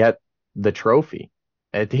team would get the trophy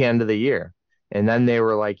at the end of the year. And then they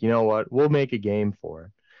were like, you know what, we'll make a game for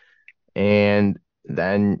it. And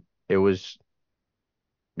then it was,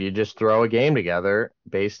 you just throw a game together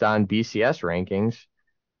based on BCS rankings.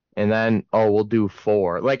 And then, we'll do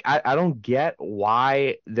 4. Like, I don't get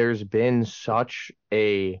why there's been such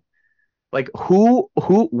a, like,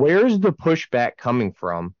 where's the pushback coming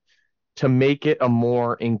from to make it a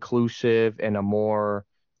more inclusive and a more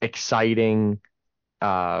exciting,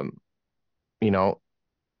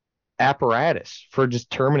 apparatus for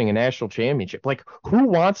determining a national championship? Like, who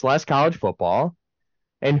wants less college football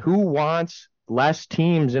and who wants less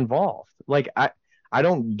teams involved? Like, I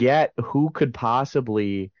don't get who could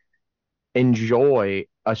possibly enjoy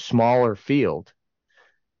a smaller field.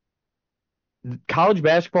 College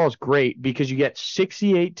basketball is great because you get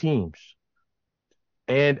 68 teams.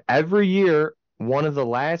 And every year, one of the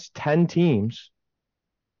last 10 teams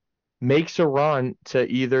makes a run to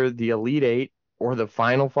either the Elite Eight or the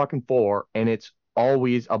Final fucking Four, and it's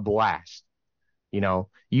always a blast.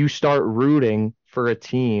 You start rooting for a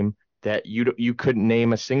team that you couldn't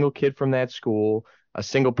name a single kid from that school, a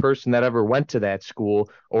single person that ever went to that school,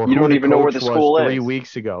 or You who don't the even know where coach the was school 3 is.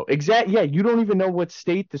 weeks ago. Exactly. Yeah, you don't even know what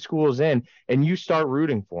state the school is in, and you start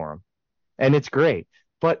rooting for them, and it's great.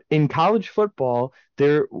 But in college football,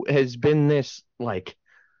 there has been this like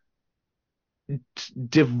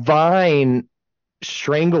divine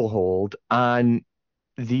stranglehold on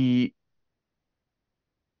the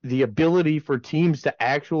ability for teams to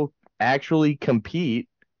actually compete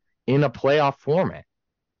in a playoff format.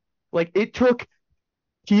 Like, it took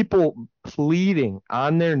people pleading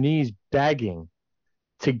on their knees, begging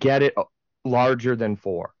to get it larger than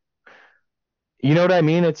 4. You know what I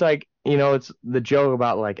mean? It's like, it's the joke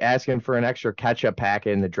about like asking for an extra ketchup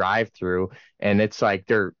packet in the drive-through, and it's like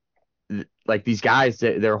they're like these guys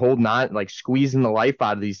they're holding on, like squeezing the life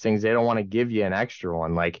out of these things. They don't want to give you an extra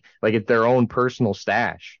one, like it's their own personal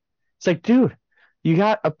stash. It's like, dude, you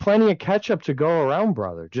got plenty of ketchup to go around,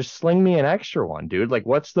 brother. Just sling me an extra one, dude. Like,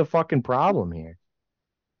 what's the fucking problem here?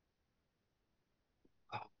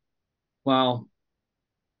 Well,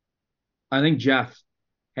 I think Jeff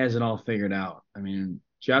has it all figured out. I mean,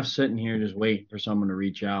 Jeff's sitting here just waiting for someone to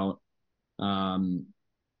reach out. Rankings,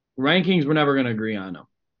 we're never going to agree on them.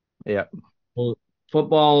 Yeah. Well,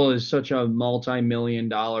 football is such a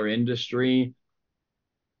multi-million-dollar industry.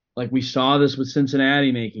 Like, we saw this with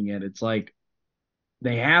Cincinnati making it. It's like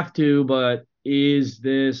they have to, but is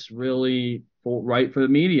this really right for the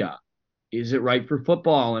media? Is it right for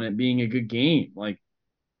football and it being a good game? Like,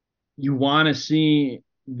 you want to see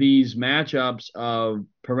these matchups of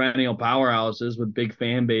perennial powerhouses with big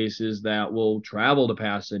fan bases that will travel to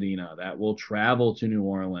Pasadena, that will travel to New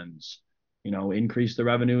Orleans, increase the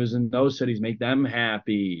revenues in those cities, make them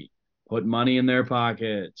happy, put money in their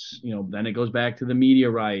pockets. Then it goes back to the media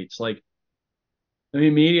rights. Like, I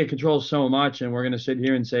mean, media controls so much, and we're going to sit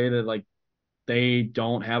here and say that, like, they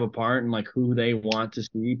don't have a part in like who they want to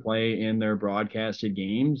see play in their broadcasted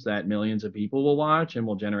games that millions of people will watch and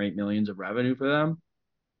will generate millions of revenue for them.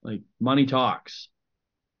 Like, money talks.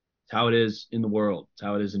 It's how it is in the world. It's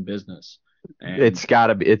how it is in business. And It's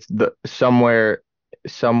gotta be. It's somewhere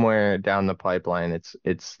down the pipeline.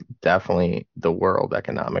 It's definitely the World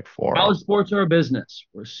Economic Forum. college sports are a business.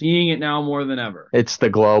 We're seeing it now more than ever. It's the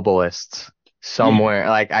globalists. somewhere.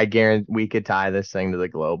 Like I guarantee we could tie this thing to the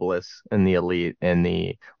globalists and the elite and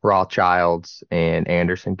the Rothschilds and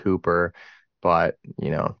Anderson Cooper, but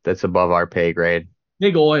that's above our pay grade.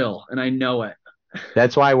 Big oil, and I know it.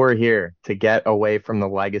 That's why we're here, to get away from the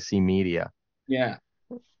legacy media, Yeah.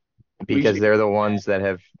 because they're the ones that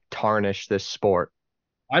have tarnished this sport.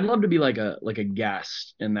 I'd love to be like a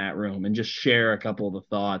guest in that room and just share a couple of the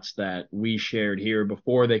thoughts that we shared here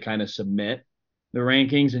before they kind of submit the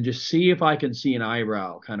rankings, and just see if I can see an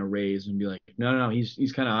eyebrow kind of raise and be like, no,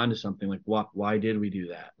 he's kind of onto something. Like, why did we do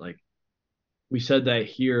that? Like, we said that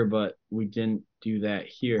here, but we didn't do that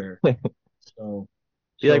here. So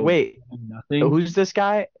Be like, wait, nothing. who's this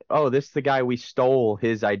guy? Oh, this is the guy we stole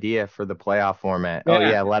his idea for the playoff format. Yeah. Oh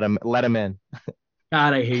yeah, let him in.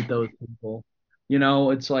 God, I hate those people.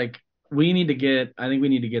 It's like I think we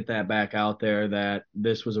need to get that back out there, that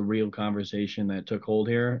this was a real conversation that took hold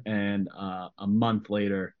here. And a month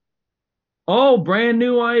later, brand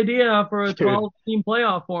new idea for a 12-team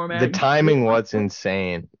playoff format. The timing was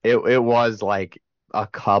insane. It was like a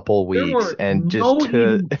couple weeks, and just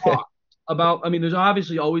about. I mean, there's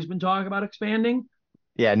obviously always been talk about expanding.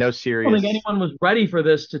 Yeah, no serious. I don't think anyone was ready for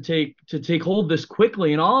this to take hold this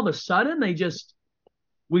quickly, and all of a sudden they just.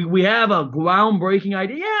 We have a groundbreaking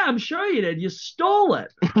idea. Yeah, I'm sure you did. You stole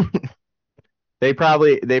it. They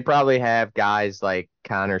probably have guys like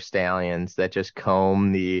Connor Stallions that just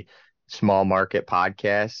comb the small market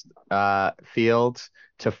podcast fields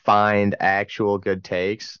to find actual good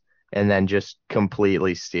takes and then just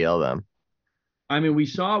completely steal them. I mean, we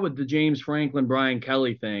saw it with the James Franklin, Brian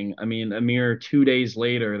Kelly thing. I mean, a mere 2 days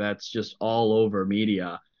later, that's just all over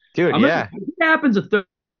media. Dude, yeah. If it happens a third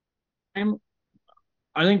time,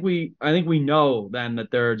 I think we know then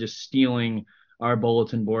that they're just stealing our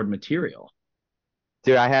bulletin board material.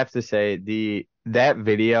 Dude, I have to say that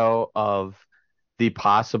video of the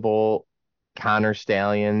possible Connor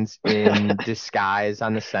Stallions in disguise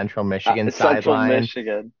on the Central Michigan sideline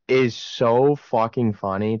is so fucking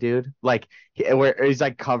funny, dude. Like where he's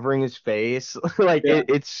like covering his face, like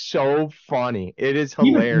it's so funny. It is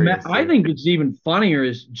hilarious. I think it's even funnier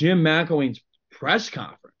is Jim McElwain's press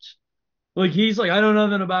conference. Like, he's like, I know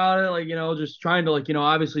nothing about it. Like, just trying to, like,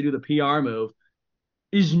 obviously do the PR move.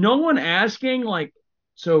 Is no one asking, like,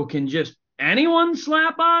 so can just anyone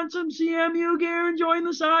slap on some CMU gear and join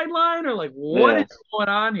the sideline? Or, like, what is going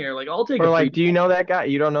on here? Like, I'll take Or, like, do you know that guy?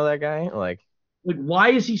 You don't know that guy? Like,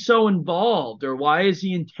 why is he so involved? Or why is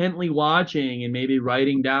he intently watching and maybe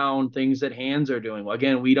writing down things that hands are doing? Well,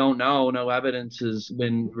 again, we don't know. No evidence has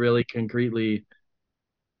been really concretely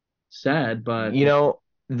said, but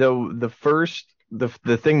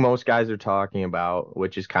the thing most guys are talking about,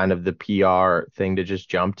 which is kind of the PR thing to just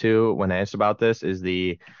jump to when asked about this, is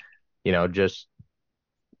just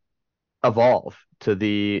evolve to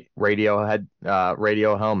the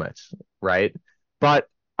radio helmets, right? But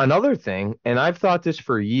another thing, and I've thought this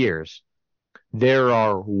for years, there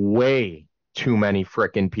are way too many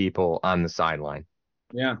frickin' people on the sideline.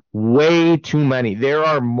 Yeah. Way too many. There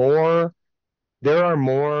are more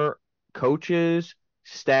coaches,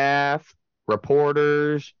 staff,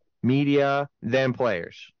 reporters, media than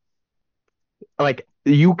players. Like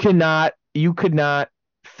you could not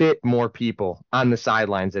fit more people on the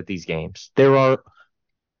sidelines at these games. There are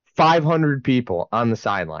 500 people on the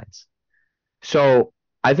sidelines. So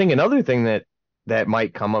I think another thing that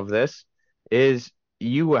might come of this is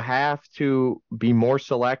you have to be more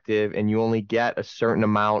selective, and you only get a certain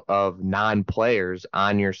amount of non-players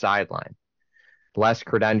on your sideline. Less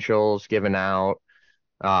credentials given out,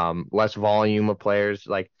 less volume of players.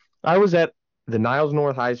 Like I was at the Niles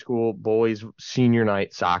North High School boys senior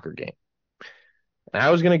night soccer game, and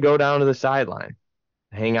I was going to go down to the sideline,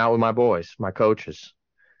 hang out with my boys, my coaches,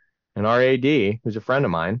 and our AD, who's a friend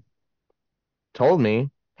of mine, told me,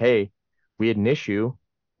 hey, we had an issue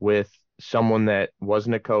with someone that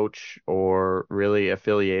wasn't a coach or really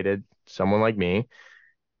affiliated, someone like me,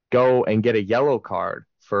 go and get a yellow card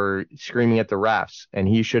for screaming at the refs, and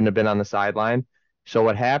he shouldn't have been on the sideline. So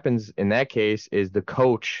what happens in that case is the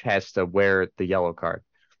coach has to wear the yellow card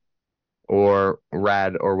or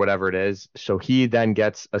red or whatever it is. So he then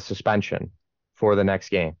gets a suspension for the next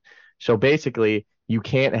game. So basically, you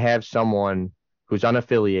can't have someone who's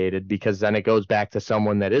unaffiliated, because then it goes back to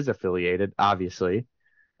someone that is affiliated, obviously,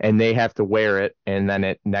 and they have to wear it, and then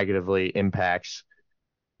it negatively impacts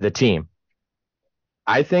the team.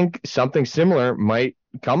 I think something similar might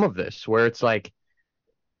come of this, where it's like,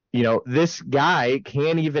 this guy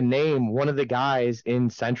can't even name one of the guys in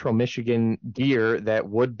Central Michigan gear that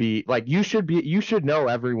would be like, you should know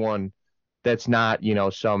everyone that's not,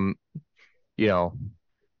 some,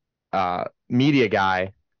 media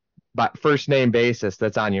guy first name basis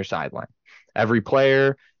that's on your sideline. Every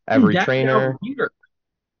player, every trainer.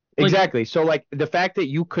 Exactly. So like the fact that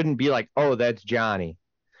you couldn't be like, oh, that's Johnny.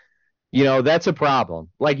 That's a problem.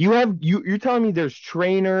 Like you're telling me there's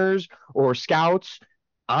trainers or scouts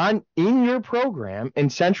in your program,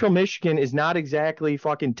 and Central Michigan is not exactly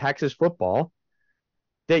fucking Texas football,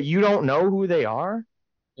 that you don't know who they are?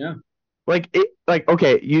 Yeah.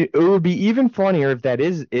 Okay, it would be even funnier if it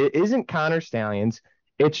isn't Connor Stallions.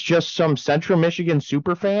 It's just some Central Michigan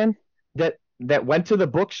super fan that went to the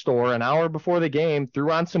bookstore an hour before the game,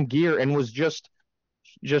 threw on some gear, and was just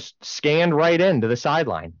scanned right into the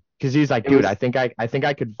sideline because he's like, dude, I think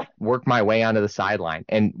I could work my way onto the sideline,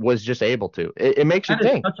 and was just able to. It makes you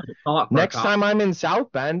think. Next time I'm in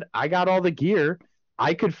South Bend, I got all the gear.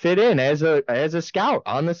 I could fit in as a scout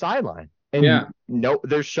on the sideline. And no,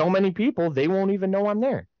 there's so many people, they won't even know I'm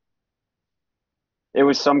there. It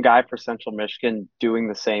was some guy for Central Michigan doing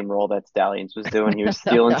the same role that Stallions was doing. He was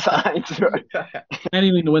stealing signs.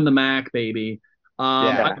 Anything to win the MAC, baby.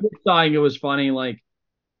 I just thought it was funny,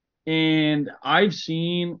 and I've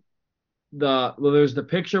seen there's the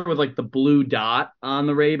picture with like the blue dot on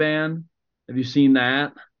the Ray-Ban. Have you seen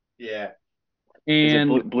that? Yeah. And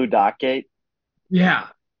is it blue dot gate? Yeah.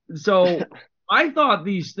 So I thought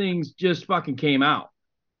these things just fucking came out.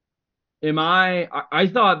 I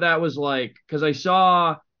thought that was because I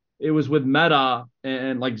saw it was with Meta,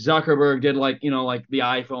 and like Zuckerberg did like the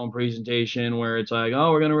iPhone presentation where it's like,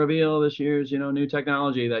 oh, we're going to reveal this year's, new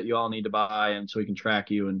technology that you all need to buy. And so we can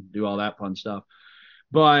track you and do all that fun stuff.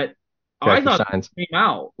 But I thought it came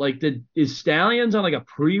out. Is Stallions on like a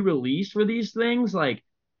pre-release for these things? Like,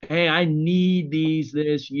 hey, I need these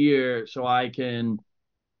this year so I can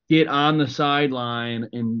get on the sideline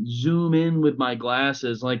and zoom in with my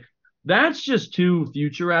glasses. Like, that's just too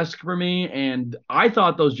futuresque for me, and I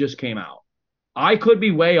thought those just came out. I could be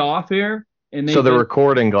way off here. So the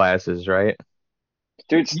recording glasses, right?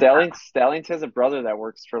 Dude, Stallions has a brother that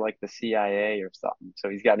works for like the CIA or something, so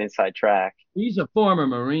he's got an inside track. He's a former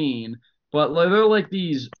Marine, but they're like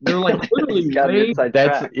literally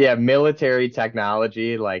military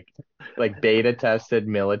technology, like beta tested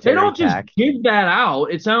military. They don't tech. Just give that out.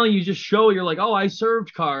 It's not like you just show you're like, oh, I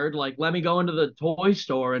served card. Like, let me go into the toy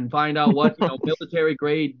store and find out what military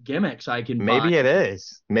grade gimmicks I can buy. Maybe it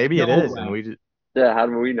is. And we just how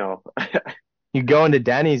do we know? You go into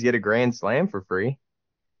Denny's, get a Grand Slam for free.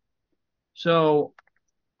 So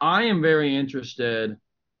I am very interested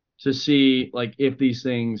to see if these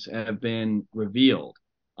things have been revealed.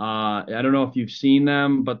 I don't know if you've seen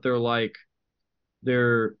them, but they're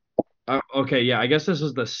okay. Yeah, I guess this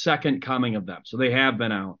is the second coming of them. So they have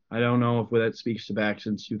been out. I don't know if that speaks to back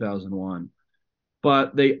since 2001,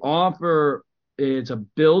 but they offer it's a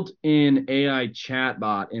built-in AI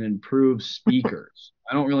chatbot and improved speakers.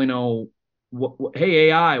 I don't really know hey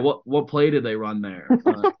AI, what play did they run there?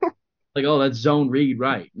 Oh, that's zone read,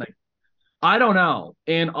 right? I don't know.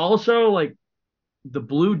 And also the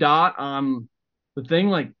blue dot on the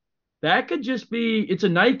thing, that could just be, it's a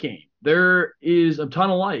night game. There is a ton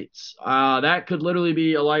of lights. That could literally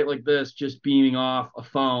be a light like this just beaming off a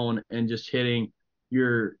phone and just hitting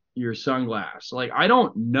your sunglass. I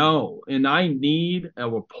don't know. And I need a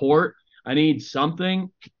report. I need something.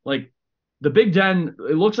 The Big Ten,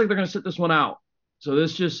 it looks like they're going to sit this one out. So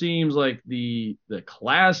this just seems like the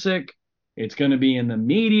classic. It's going to be in the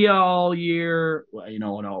media all year.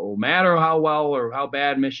 No matter how well or how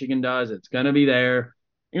bad Michigan does, it's going to be there.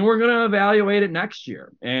 And we're going to evaluate it next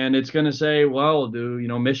year. And it's going to say, well,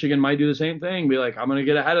 Michigan might do the same thing. Be like, I'm going to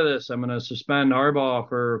get ahead of this. I'm going to suspend Harbaugh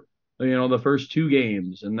for, the first 2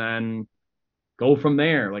 games and then go from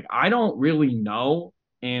there. I don't really know.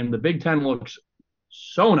 And the Big Ten looks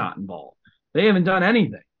so not involved. They haven't done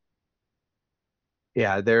anything.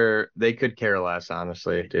 Yeah, they could care less,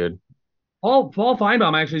 honestly, dude. Paul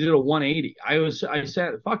Feinbaum actually did a 180. I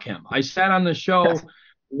said, fuck him. I sat on the show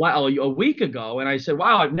a week ago and I said,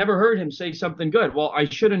 wow, I've never heard him say something good. Well, I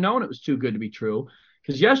should have known it was too good to be true,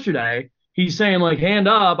 because yesterday he's saying hand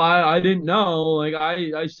up, I didn't know.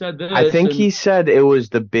 I said this. I think he said it was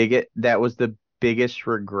that was the biggest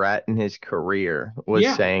regret in his career was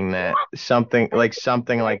saying that something like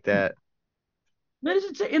that. That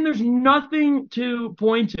doesn't say, and there's nothing to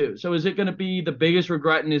point to. So is it going to be the biggest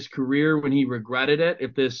regret in his career when he regretted it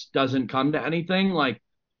if this doesn't come to anything?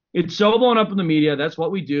 It's so blown up in the media. That's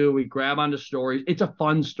what we do. We grab onto stories. It's a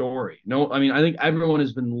fun story. I think everyone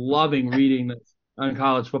has been loving reading this on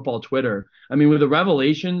college football Twitter. With the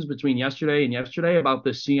revelations between yesterday and yesterday about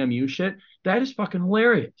the CMU shit, that is fucking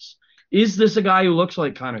hilarious. Is this a guy who looks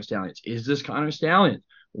like Connor Stallions? Is this Connor Stallions?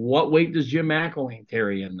 What weight does Jim McElwain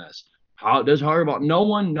carry in this? How does Harbaugh? No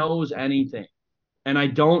one knows anything. And I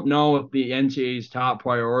don't know if the NCAA's top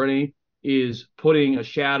priority is putting a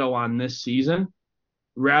shadow on this season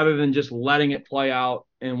rather than just letting it play out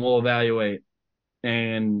and we'll evaluate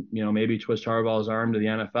and, maybe twist Harbaugh's arm to the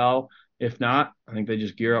NFL. If not, I think they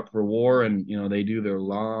just gear up for war and, they do their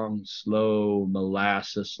long, slow,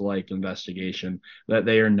 molasses-like investigation that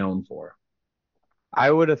they are known for.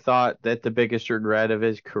 I would have thought that the biggest regret of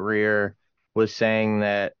his career was saying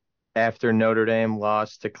that after Notre Dame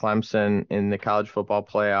lost to Clemson in the college football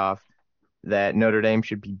playoff, that Notre Dame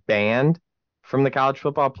should be banned from the college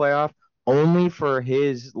football playoff, only for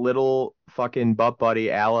his little fucking butt buddy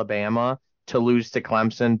Alabama to lose to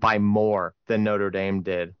Clemson by more than Notre Dame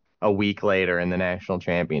did a week later in the national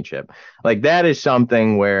championship. Like, that is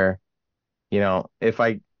something where, if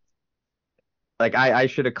I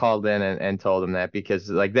should have called in and told him that, because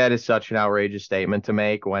like that is such an outrageous statement to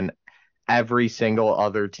make when every single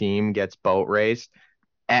other team gets boat raced.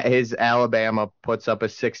 His Alabama puts up a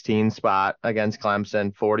 16 spot against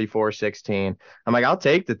Clemson, 44-16. I'm like, I'll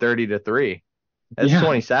take the 30-3. That's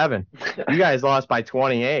 27. You guys lost by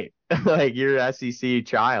 28. Like, you're SEC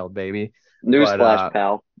child, baby. Newsflash,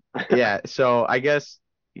 pal. Yeah. So I guess,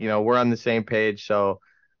 we're on the same page. So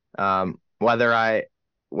whether I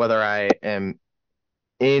am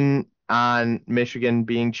in on Michigan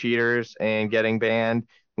being cheaters and getting banned,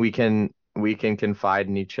 we can confide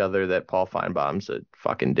in each other that Paul Feinbaum's a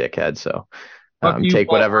fucking dickhead. So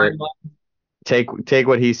take whatever, take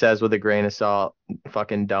what he says with a grain of salt.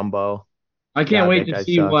 Fucking Dumbo. I can't wait to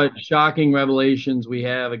see what shocking revelations we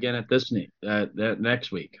have again at this that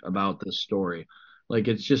next week about this story. Like,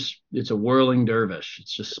 it's a whirling dervish.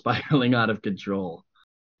 It's just spiraling out of control.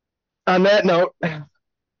 On that note,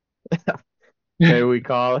 maybe we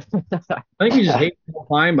call it. I think we just hate Paul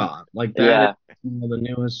Feinbaum. Like, that is the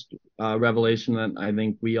newest revelation that I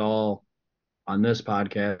think we all on this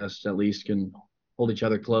podcast at least can hold each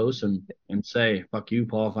other close and say, fuck you,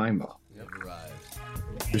 Paul Feinbaum.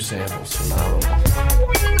 Your samples phenomenal.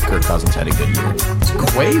 Kirk Cousins had a good year.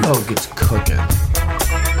 Quavo gets cooking.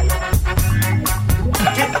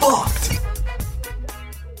 Get fucked.